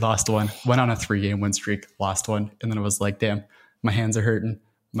 We lost one. Went on a 3-game win streak. Lost one. And then it was like, damn, my hands are hurting.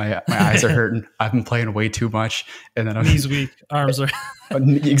 My eyes are hurting. I've been playing way too much. And then knees weak, arms are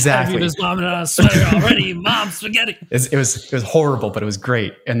exactly. Just vomiting on a sweater already. Mom, spaghetti. It was horrible, but it was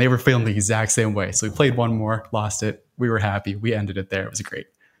great. And they were feeling the exact same way. So we played one more, lost it. We were happy. We ended it there. It was great.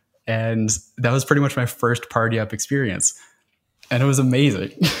 And that was pretty much my first party up experience. And it was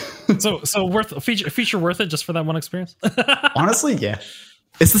amazing. so feature worth it just for that one experience? Honestly, yeah.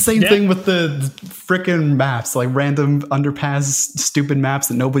 It's the same thing with the freaking maps, like random underpass, stupid maps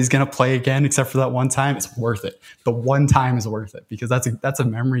that nobody's going to play again except for that one time. It's worth it. The one time is worth it because that's a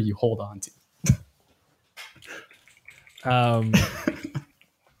memory you hold on to.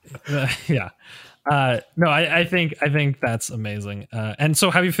 Yeah. No, I think that's amazing. And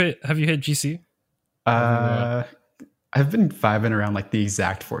so have you hit GC? I've been vibing around like the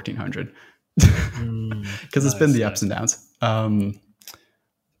exact 1400 because it's been the ups and downs.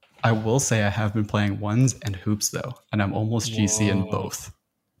 I will say I have been playing ones and hoops though, and I'm almost GC in both.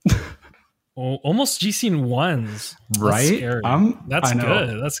 Almost GC in ones, right? That's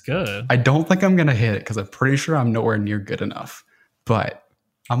good. That's good. I don't think I'm gonna hit it because I'm pretty sure I'm nowhere near good enough, but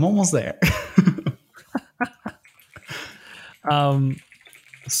I'm almost there.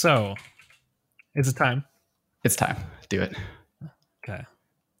 So is it time? It's time. Do it. Okay.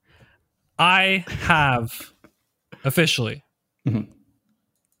 I have officially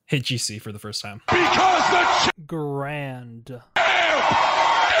hit GC for the first time. Because the grand is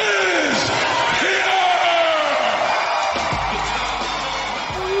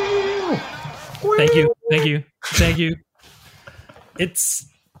here. Thank you. It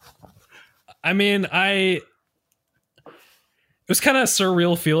was kind of a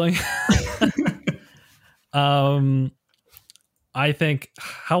surreal feeling. I think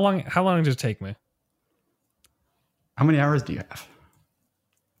how long did it take me? How many hours do you have?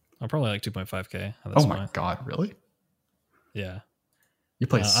 I'm probably like 2.5K. Oh my God, really? Yeah. You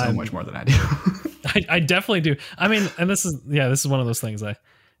play so much more than I do. I definitely do. I mean, and this is one of those things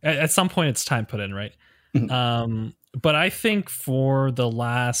at some point it's time put in, right? But I think for the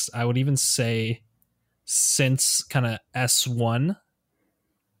last, I would even say since kind of S1,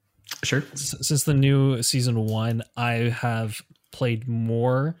 sure, since the new season 1, I have played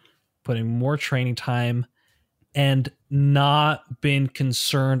more, putting more training time, and not been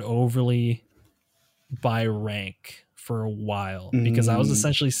concerned overly by rank for a while because I was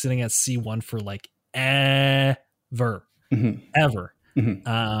essentially sitting at C1 for like ever.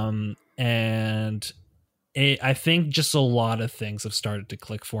 And I think just a lot of things have started to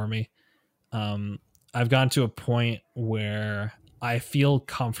click for me. I've gotten to a point where I feel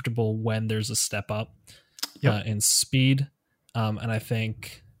comfortable when there's a step up in speed. And I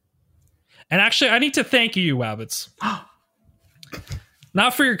think, and actually I need to thank you, Wabbits.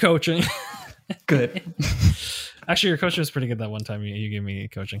 Not for your coaching. Good. Actually, your coaching was pretty good that one time you gave me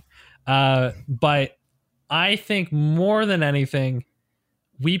coaching. But I think more than anything,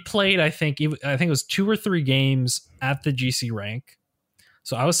 we played, I think it was 2 or 3 games at the GC rank.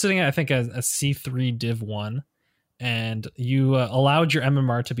 So I was sitting at, I think, a C3 Div 1. and you allowed your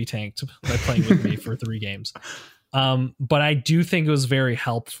MMR to be tanked by playing with me for 3 games. But I do think it was very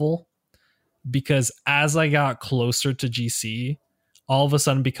helpful because as I got closer to GC, all of a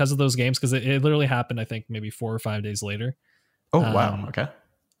sudden, because of those games, because it literally happened, I think maybe 4 or 5 days later. Oh, wow. Okay.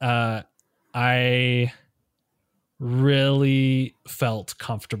 I really felt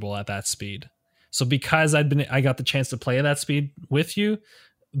comfortable at that speed. So because I got the chance to play at that speed with you,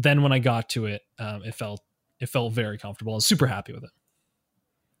 then when I got to it, it felt very comfortable. I was super happy with it.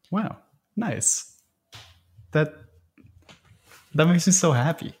 Wow. Nice. That makes me so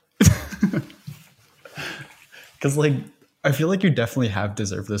happy. Because like I feel like you definitely have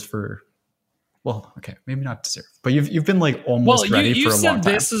deserved this for, well, okay, maybe not deserve, but you've been like almost ready for a long time. You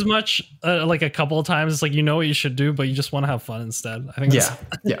said this as much like a couple of times. It's like, you know what you should do, but you just want to have fun instead. I think.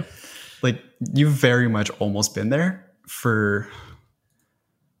 Yeah. Like you've very much almost been there for,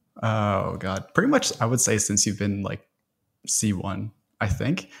 oh God, pretty much I would say since you've been like C1, I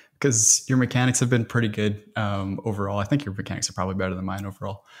think, because your mechanics have been pretty good overall. I think your mechanics are probably better than mine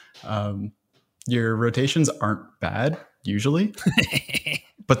overall. Your rotations aren't bad usually,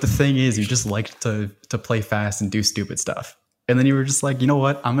 but the thing is, you just like to play fast and do stupid stuff. And then you were just like, you know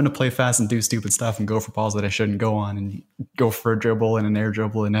what? I'm going to play fast and do stupid stuff and go for balls that I shouldn't go on and go for a dribble and an air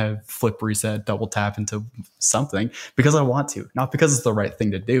dribble and a flip reset, double tap into something because I want to, not because it's the right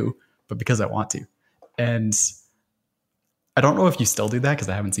thing to do, but because I want to. And I don't know if you still do that because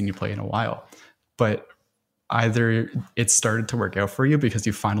I haven't seen you play in a while, but either it started to work out for you because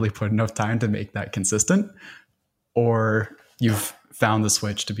you finally put enough time to make that consistent, or you've found the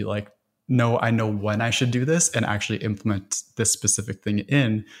switch to be like, no, I know when I should do this and actually implement this specific thing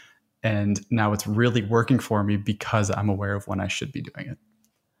in. And now it's really working for me because I'm aware of when I should be doing it.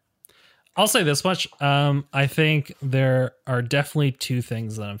 I'll say this much. I think there are definitely 2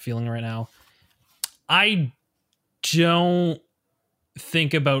 things that I'm feeling right now. I don't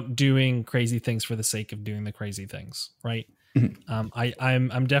think about doing crazy things for the sake of doing the crazy things, right? Mm-hmm.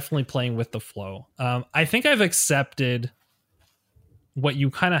 I'm definitely playing with the flow. I think I've accepted what you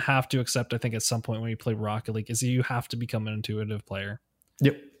kind of have to accept. I think at some point when you play Rocket League is you have to become an intuitive player.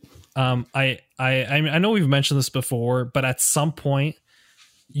 Yep. I know we've mentioned this before, but at some point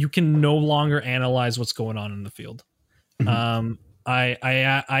you can no longer analyze what's going on in the field. Mm-hmm.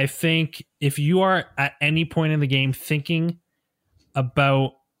 I think if you are at any point in the game thinking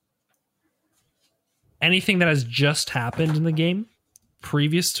about anything that has just happened in the game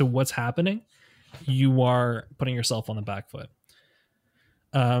previous to what's happening, you are putting yourself on the back foot.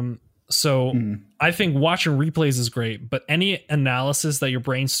 I think watching replays is great, but any analysis that your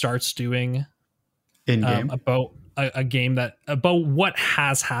brain starts doing in game about a game about what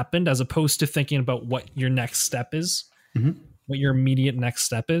has happened, as opposed to thinking about what your next step is, mm-hmm. what your immediate next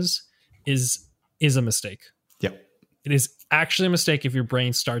step is a mistake. Yep. It is actually a mistake if your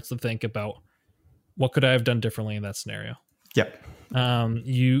brain starts to think about what could I have done differently in that scenario. Yep.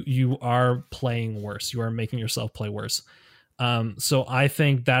 You are playing worse. You are making yourself play worse. So I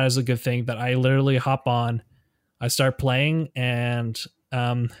think that is a good thing that I literally hop on, I start playing, and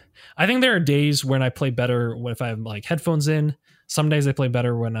I think there are days when I play better if I have like headphones in. Some days I play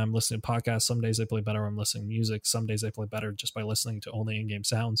better when I'm listening to podcasts. Some days I play better when I'm listening to music. Some days I play better just by listening to only in-game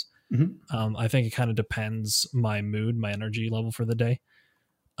sounds. Mm-hmm. I think it kind of depends my mood, my energy level for the day.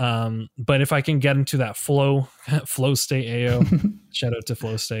 But if I can get into that flow state, AO, shout out to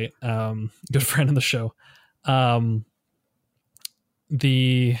Flow State, good friend of the show.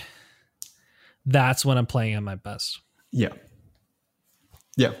 That's when I'm playing at my best. Yeah.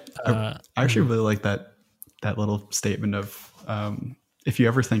 I actually really like that little statement of if you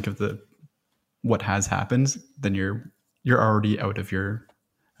ever think of what has happened, then you're already out of your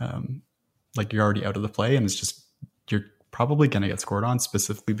you're already out of the play, and it's just you're probably going to get scored on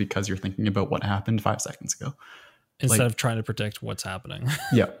specifically because you're thinking about what happened 5 seconds ago instead of trying to predict what's happening.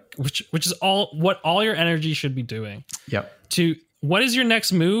 Yeah. which is what all your energy should be doing. Yeah. To what is your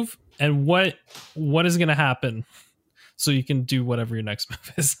next move and what is going to happen so you can do whatever your next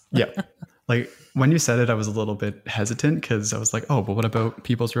move is. Yeah. Like when you said it, I was a little bit hesitant because I was like, oh, but what about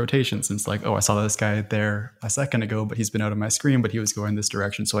people's rotations? And it's like, oh, I saw this guy there a second ago, but he's been out of my screen, but he was going this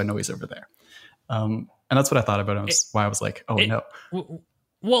direction. So I know he's over there. And that's what I thought about it. Why I was like, oh, no.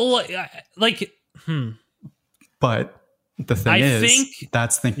 Well, But the thing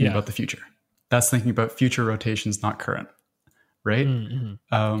that's thinking about the future. That's thinking about future rotations, not current. Right?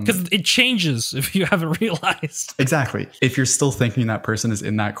 Because it changes if you haven't realized. Exactly. If you're still thinking that person is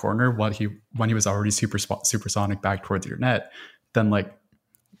in that corner when he was already supersonic back towards your net, then like,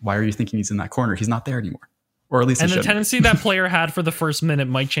 why are you thinking he's in that corner? He's not there anymore. or at least and it the shouldn't. tendency that player had for the first minute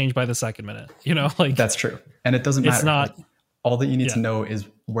might change by the second minute. You know, like That's true, and it doesn't matter. it's not. Like, all that you need to know is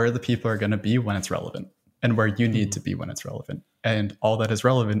where the people are going to be when it's relevant, and where you need to be when it's relevant, and all that is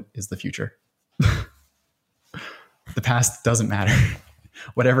relevant is the future. The past doesn't matter.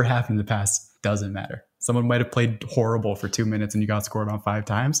 Whatever happened in the past doesn't matter. Someone might have played horrible for 2 minutes and you got scored on 5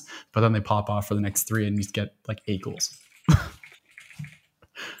 times, but then they pop off for the next 3 and you get like 8 goals.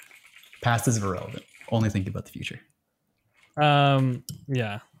 Past is irrelevant. Only think about the future.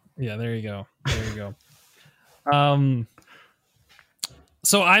 Yeah. There you go.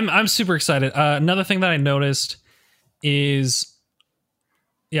 So I'm super excited. Another thing that I noticed is,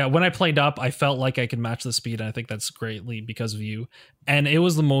 when I played up, I felt like I could match the speed, and I think that's greatly because of you. And it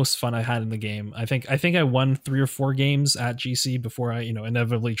was the most fun I had in the game. I think I won 3 or 4 games at GC before I,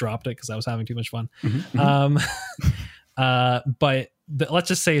 inevitably dropped it because I was having too much fun. But let's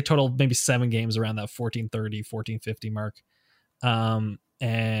just say a total of maybe 7 games around that 1430, 1450 mark.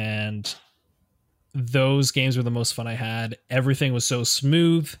 And those games were the most fun I had. Everything was so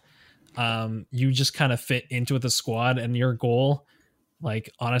smooth. You just kind of fit into the squad, and your goal,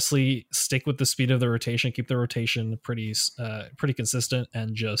 like, honestly, stick with the speed of the rotation, keep the rotation pretty consistent,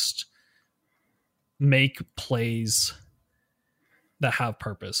 and just make plays that have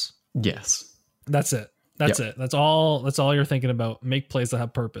purpose. Yes. That's it. That's all you're thinking about. Make plays that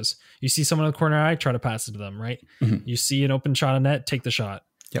have purpose. You see someone in the corner eye, try to pass it to them, right? You see an open shot on net, take the shot.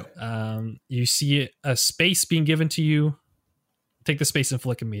 You see a space being given to you, take the space and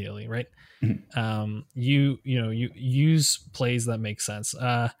flick immediately, right? You use plays that make sense.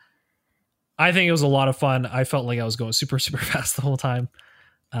 I think it was a lot of fun. I felt like I was going super, super fast the whole time.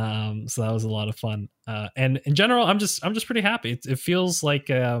 So that was a lot of fun. And in general, I'm just pretty happy. It feels like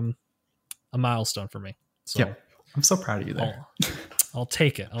a milestone for me. So I'm so proud of you there. I'll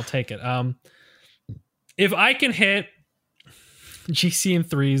take it. If I can hit GC in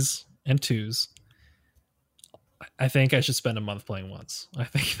 3s and 2s, I think I should spend a month playing once. I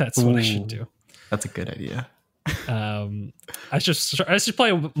think that's what I should do. That's a good idea. I should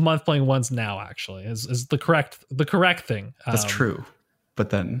play a month playing ones now. Actually, is the correct thing. That's true, but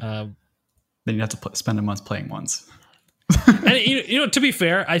then you have to spend a month playing ones. And to be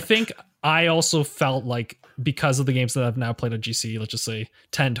fair, I think I also felt like, because of the games that I've now played at GC, let's just say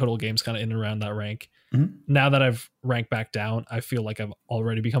 10 total games, kind of in and around that rank. Now that I've ranked back down, I feel like I've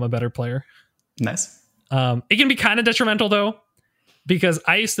already become a better player. Nice. It can be kind of detrimental though, because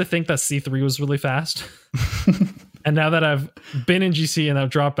I used to think that C3 was really fast. And now that I've been in GC and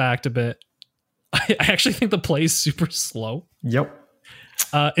I've dropped back a bit, I actually think the play is super slow. Yep.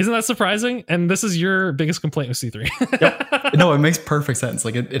 Isn't that surprising? And this is your biggest complaint with C3. Yep. No, it makes perfect sense.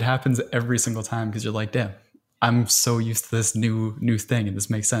 Like it happens every single time because you're like, damn, I'm so used to this new thing and this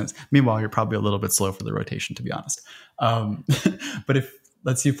makes sense. Meanwhile, you're probably a little bit slow for the rotation, to be honest. But if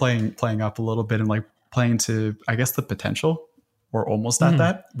let's you playing up a little bit and like playing to, I guess, the potential or almost at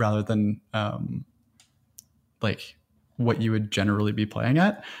that, rather than like what you would generally be playing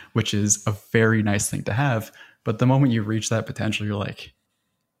at, which is a very nice thing to have. But the moment you reach that potential, you're like,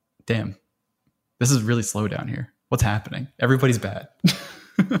 damn, this is really slow down here. What's happening? Everybody's bad.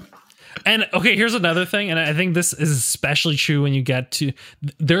 And okay, here's another thing, and I think this is especially true when you get to,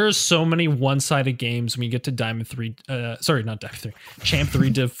 there are so many one-sided games when you get to Diamond 3, sorry, not Diamond 3, Champ 3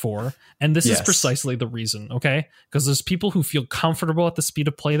 Div 4, and this is precisely the reason, okay? Because there's people who feel comfortable at the speed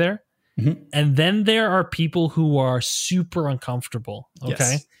of play there, and then there are people who are super uncomfortable, okay?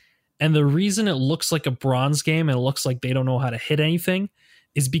 Yes. And the reason it looks like a bronze game and it looks like they don't know how to hit anything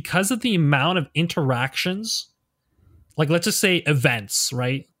is because of the amount of interactions, like let's just say events,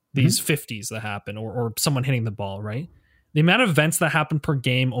 right? These 50s that happen, or someone hitting the ball, right? The amount of events that happen per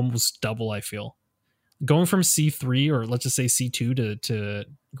game almost double, I feel. Going from C3 or let's just say C2 to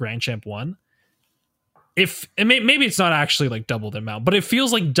Grand Champ 1. Maybe it's not actually like double the amount, but it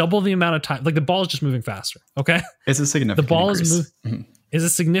feels like double the amount of time. Like the ball is just moving faster, okay? It's a significant The ball increase. is a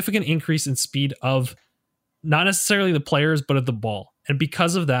significant increase in speed of not necessarily the players, but of the ball. And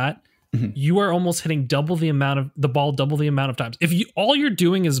because of that, you are almost hitting double the amount of the ball, double the amount of times. If all you're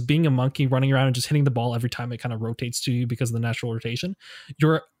doing is being a monkey running around and just hitting the ball every time it kind of rotates to you because of the natural rotation,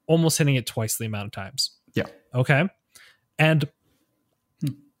 you're almost hitting it twice the amount of times. Yeah. Okay. And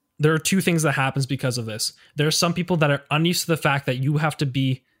there are 2 things that happens because of this. There are some people that are unused to the fact that you have to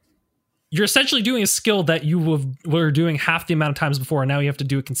be, you're essentially doing a skill that you were doing half the amount of times before, and now you have to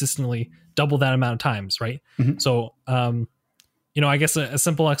do it consistently double that amount of times, right? So, I guess a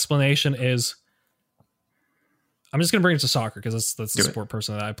simple explanation is, I'm just going to bring it to soccer because that's the sport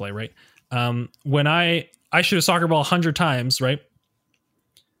person that I play, right? When I shoot a soccer ball 100 times, right?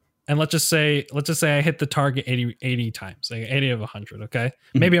 and let's just say I hit the target 80 times, like 80 of 100. Okay,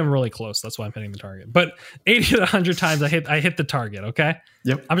 maybe I'm really close. That's why I'm hitting the target. But 80 to 100 times I hit the target. Okay.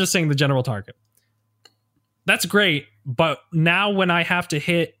 Yep. I'm just saying the general target. That's great, but now when I have to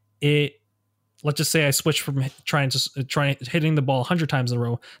hit it, let's just say I switch from trying hitting the ball 100 times in a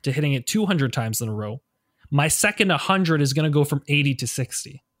row to hitting it 200 times in a row. My second 100 is going to go from 80 to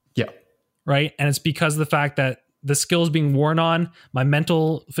 60. Yeah. Right. And it's because of the fact that the skill is being worn on, my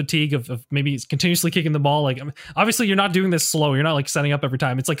mental fatigue of maybe continuously kicking the ball. Like, obviously you're not doing this slow. You're not like setting up every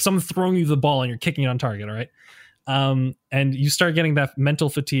time. It's like someone throwing you the ball and you're kicking it on target. All right. And you start getting that mental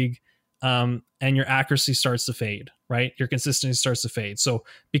fatigue, and your accuracy starts to fade, right? Your consistency starts to fade. So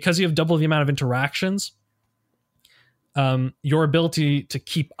because you have double the amount of interactions, your ability to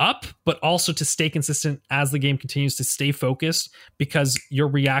keep up, but also to stay consistent as the game continues, to stay focused, because your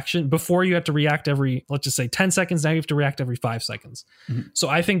reaction, before you have to react every, let's just say 10 seconds, now you have to react every 5 seconds. So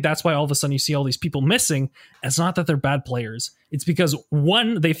I think that's why all of a sudden you see all these people missing. It's not that they're bad players. It's because,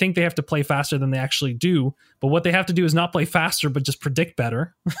 one, they think they have to play faster than they actually do, but what they have to do is not play faster, but just predict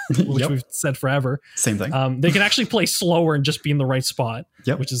better, which we've said forever. Same thing. They can actually play slower and just be in the right spot,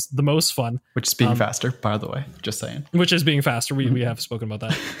 Yep. which is the most fun. Which is being faster, by the way, just saying. Which is being faster. We have spoken about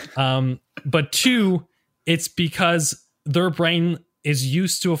that. But two, it's because their brain is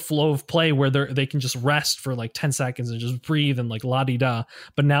used to a flow of play where they can just rest for like 10 seconds and just breathe and like la-di-da.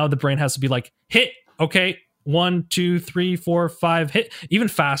 But now the brain has to be like, hit, okay, 1, 2, 3, 4, 5, hit, even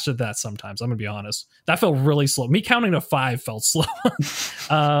faster than that sometimes. I'm gonna be honest. That felt really slow. Me counting to 5 felt slow.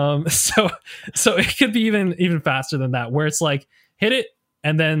 So it could be even faster than that, where it's like, hit it,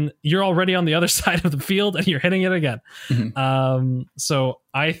 and then you're already on the other side of the field and you're hitting it again. So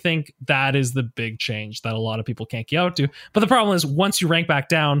I think that is the big change that a lot of people can't get out to. But the problem is, once you rank back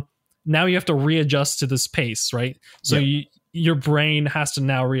down, now you have to readjust to this pace, right? So your brain has to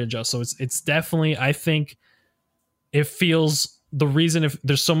now readjust. So it's definitely, I think it feels, the reason if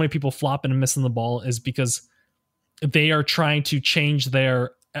there's so many people flopping and missing the ball is because they are trying to change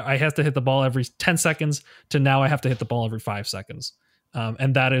their, I have to hit the ball every 10 seconds to now I have to hit the ball every 5 seconds.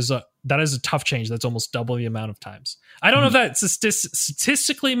 And that is a tough change. That's almost double the amount of times. I don't know if that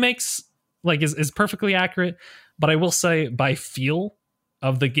statistically makes, like, is perfectly accurate, but I will say by feel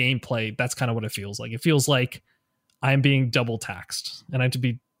of the gameplay, that's kind of what it feels like. It feels like I'm being double taxed and I have to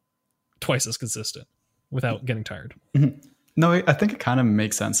be twice as consistent without getting tired. No, I think it kind of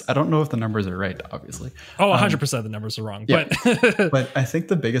makes sense. I don't know if the numbers are right, obviously. Oh, 100% the numbers are wrong. Yeah. But but I think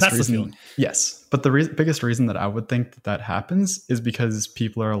the biggest reason, yes, but the biggest reason that I would think that happens is because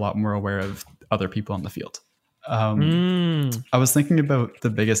people are a lot more aware of other people on the field. I was thinking about the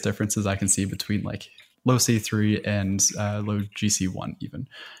biggest differences I can see between like low C3 and low GC1 even.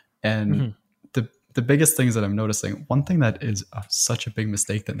 And the biggest things that I'm noticing, one thing that is such a big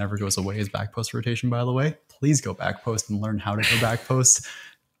mistake that never goes away is back post rotation, by the way. Please go back post and learn how to go back post.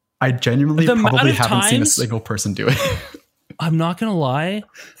 I genuinely probably haven't seen a single person do it. I'm not going to lie.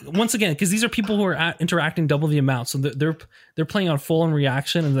 Once again, because these are people who are interacting double the amount. So they're playing on full on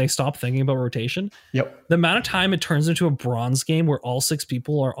reaction and they stop thinking about rotation. Yep. The amount of time it turns into a bronze game where all 6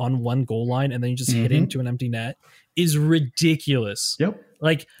 people are on one goal line and then you just hit into an empty net is ridiculous. Yep.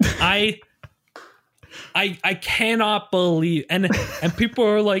 Like I cannot believe, and people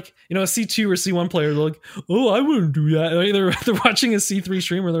are like, you know, a C2 or C1 player, they're like, oh, I wouldn't do that. Like they're watching a C3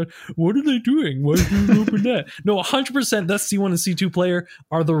 streamer, they're like, what are they doing? Why are they doing open net? No, 100% that C1 and C2 player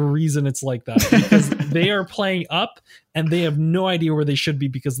are the reason it's like that, because they are playing up and they have no idea where they should be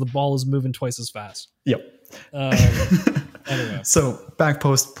because the ball is moving twice as fast. Yep. Anyway. So back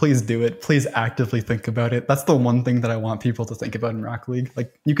post, please do it. Please actively think about it. That's the one thing that I want people to think about in Rocket League.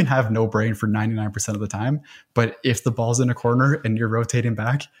 Like, you can have no brain for 99% of the time, but if the ball's in a corner and you're rotating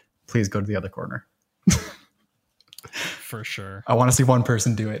back, please go to the other corner. For sure. I want to see one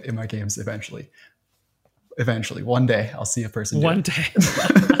person do it in my games eventually. Eventually, one day I'll see a person do one it. day.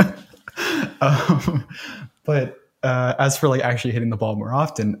 But as for like actually hitting the ball more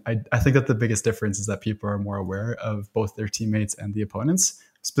often, I think that the biggest difference is that people are more aware of both their teammates and the opponents,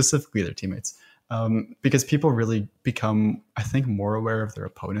 specifically their teammates, because people really become, I think, more aware of their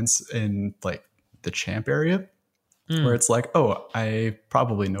opponents in like the champ area, where it's like, oh, I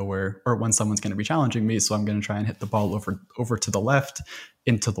probably know where or when someone's going to be challenging me, so I'm going to try and hit the ball over to the left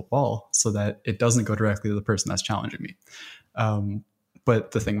into the wall so that it doesn't go directly to the person that's challenging me.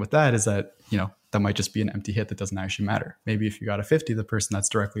 But the thing with that is that, you know, that might just be an empty hit that doesn't actually matter. Maybe if you got a 50, the person that's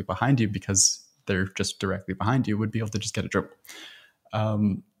directly behind you, because they're just directly behind you, would be able to just get a dribble.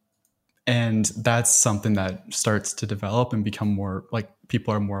 And that's something that starts to develop and become more like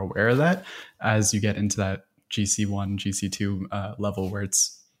people are more aware of that as you get into that GC1, GC2 level, where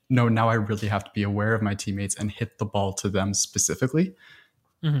it's no, now I really have to be aware of my teammates and hit the ball to them specifically.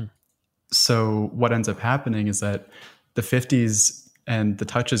 Mm-hmm. So what ends up happening is that the 50s and the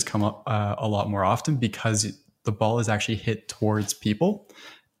touches come up a lot more often because the ball is actually hit towards people,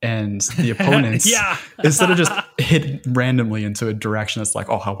 and the opponents, instead of just hit randomly into a direction that's like,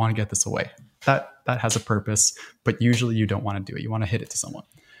 oh, I want to get this away. That has a purpose, but usually you don't want to do it. You want to hit it to someone.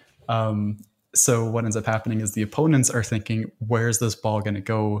 So what ends up happening is the opponents are thinking, where's this ball going to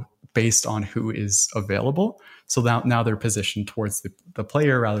go based on who is available? So now they're positioned towards the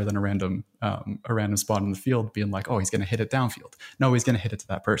player rather than a random spot in the field, being like, oh, he's going to hit it downfield. No, he's going to hit it to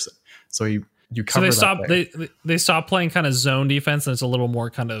that person. So you cover they stop playing kind of zone defense, and it's a little more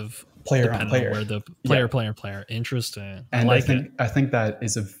kind of player on player, where the player. Interesting. And I think that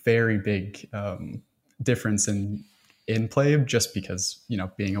is a very big difference in play, just because, you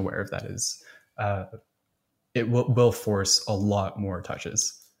know, being aware of that is it will force a lot more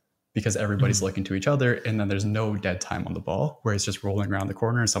touches because everybody's looking to each other, and then there's no dead time on the ball where it's just rolling around the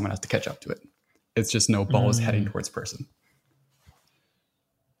corner and someone has to catch up to it. It's just no ball is heading towards person.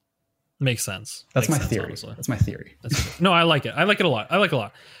 Makes sense. That's my theory. Honestly. That's my theory. No, I like it. I like it a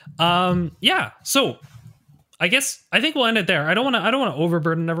lot. Yeah. So I think we'll end it there. I don't want to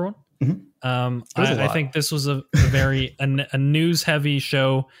overburden everyone. Mm-hmm. I think this was a very a news heavy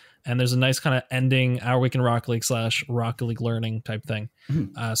show, and there's a nice kind of ending Our Week in Rocket League / Rocket League learning type thing.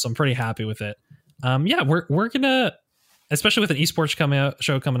 Mm-hmm. So I'm pretty happy with it. Yeah, we're gonna, especially with an esports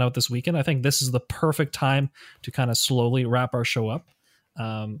show coming out this weekend, I think this is the perfect time to kind of slowly wrap our show up.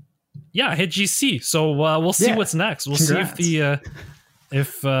 Yeah, hit GC. So we'll see what's next. We'll Congrats. See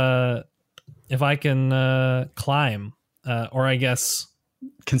if I can climb, or I guess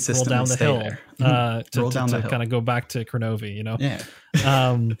consistently roll down the hill to kind of go back to Kronovi, you know. Yeah.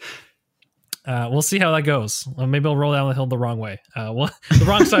 We'll see how that goes. Maybe I'll roll down the hill the wrong way. The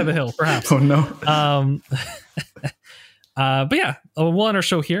wrong side of the hill, perhaps. Oh no. But yeah, we'll end our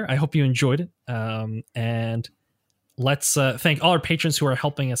show here. I hope you enjoyed it. And let's thank all our patrons who are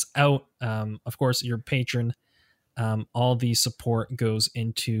helping us out. Of course, your patron, all the support goes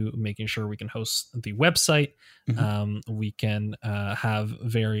into making sure we can host the website. Mm-hmm. We can have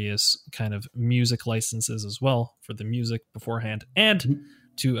various kind of music licenses as well for the music beforehand, and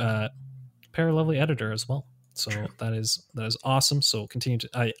to pair a lovely editor as well. So that is awesome. So continue to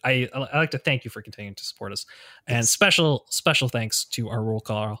I like to thank you for continuing to support us, and special thanks to our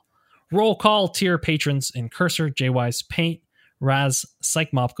roll call tier patrons in Cursor, JWise, Paint, Raz,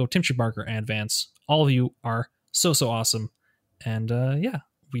 Psych Mopko, Tim Barker, and Vance. All of you are so awesome, and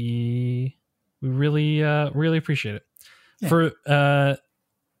we really appreciate it. Yeah. For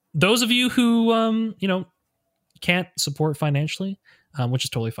those of you who can't support financially, which is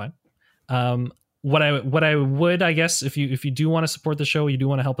totally fine. What I would, I guess, if you do want to support the show, you do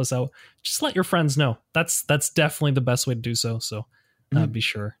want to help us out, just let your friends know. That's definitely the best way to do so. So be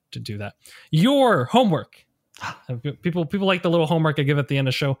sure to do that. Your homework. People like the little homework I give at the end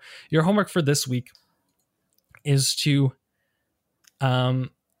of the show. Your homework for this week is to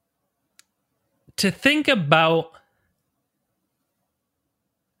think about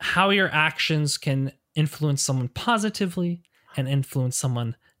how your actions can influence someone positively and influence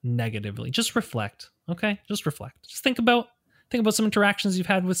someone negatively. Just reflect. Okay, just reflect. Just think about some interactions you've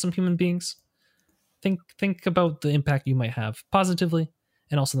had with some human beings. Think about the impact you might have positively,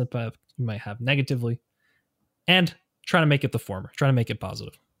 and also the impact you might have negatively, and try to make it the former. Try to make it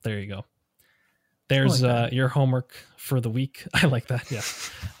positive. There you go. There's your homework for the week. I like that. Yeah.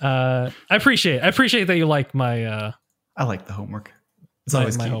 I appreciate that you like my. I like the homework. It's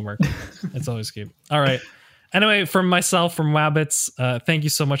always my homework. It's always cute. All right. Anyway, from myself, from Wabbits, thank you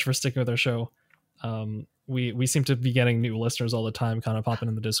so much for sticking with our show. We seem to be getting new listeners all the time, kind of popping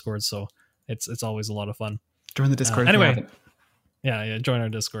in the Discord, so it's always a lot of fun. Join the Discord. Anyway, yeah, join our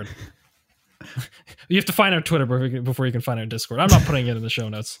Discord. You have to find our Twitter before you can find our Discord. I'm not putting it in the show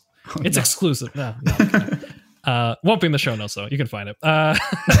notes. It's exclusive. No, won't be in the show notes though. You can find it.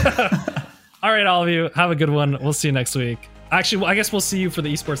 All right, all of you, have a good one. We'll see you next week. Actually, I guess we'll see you for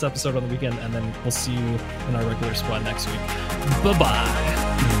the esports episode on the weekend, and then we'll see you in our regular squad next week. Bye-bye.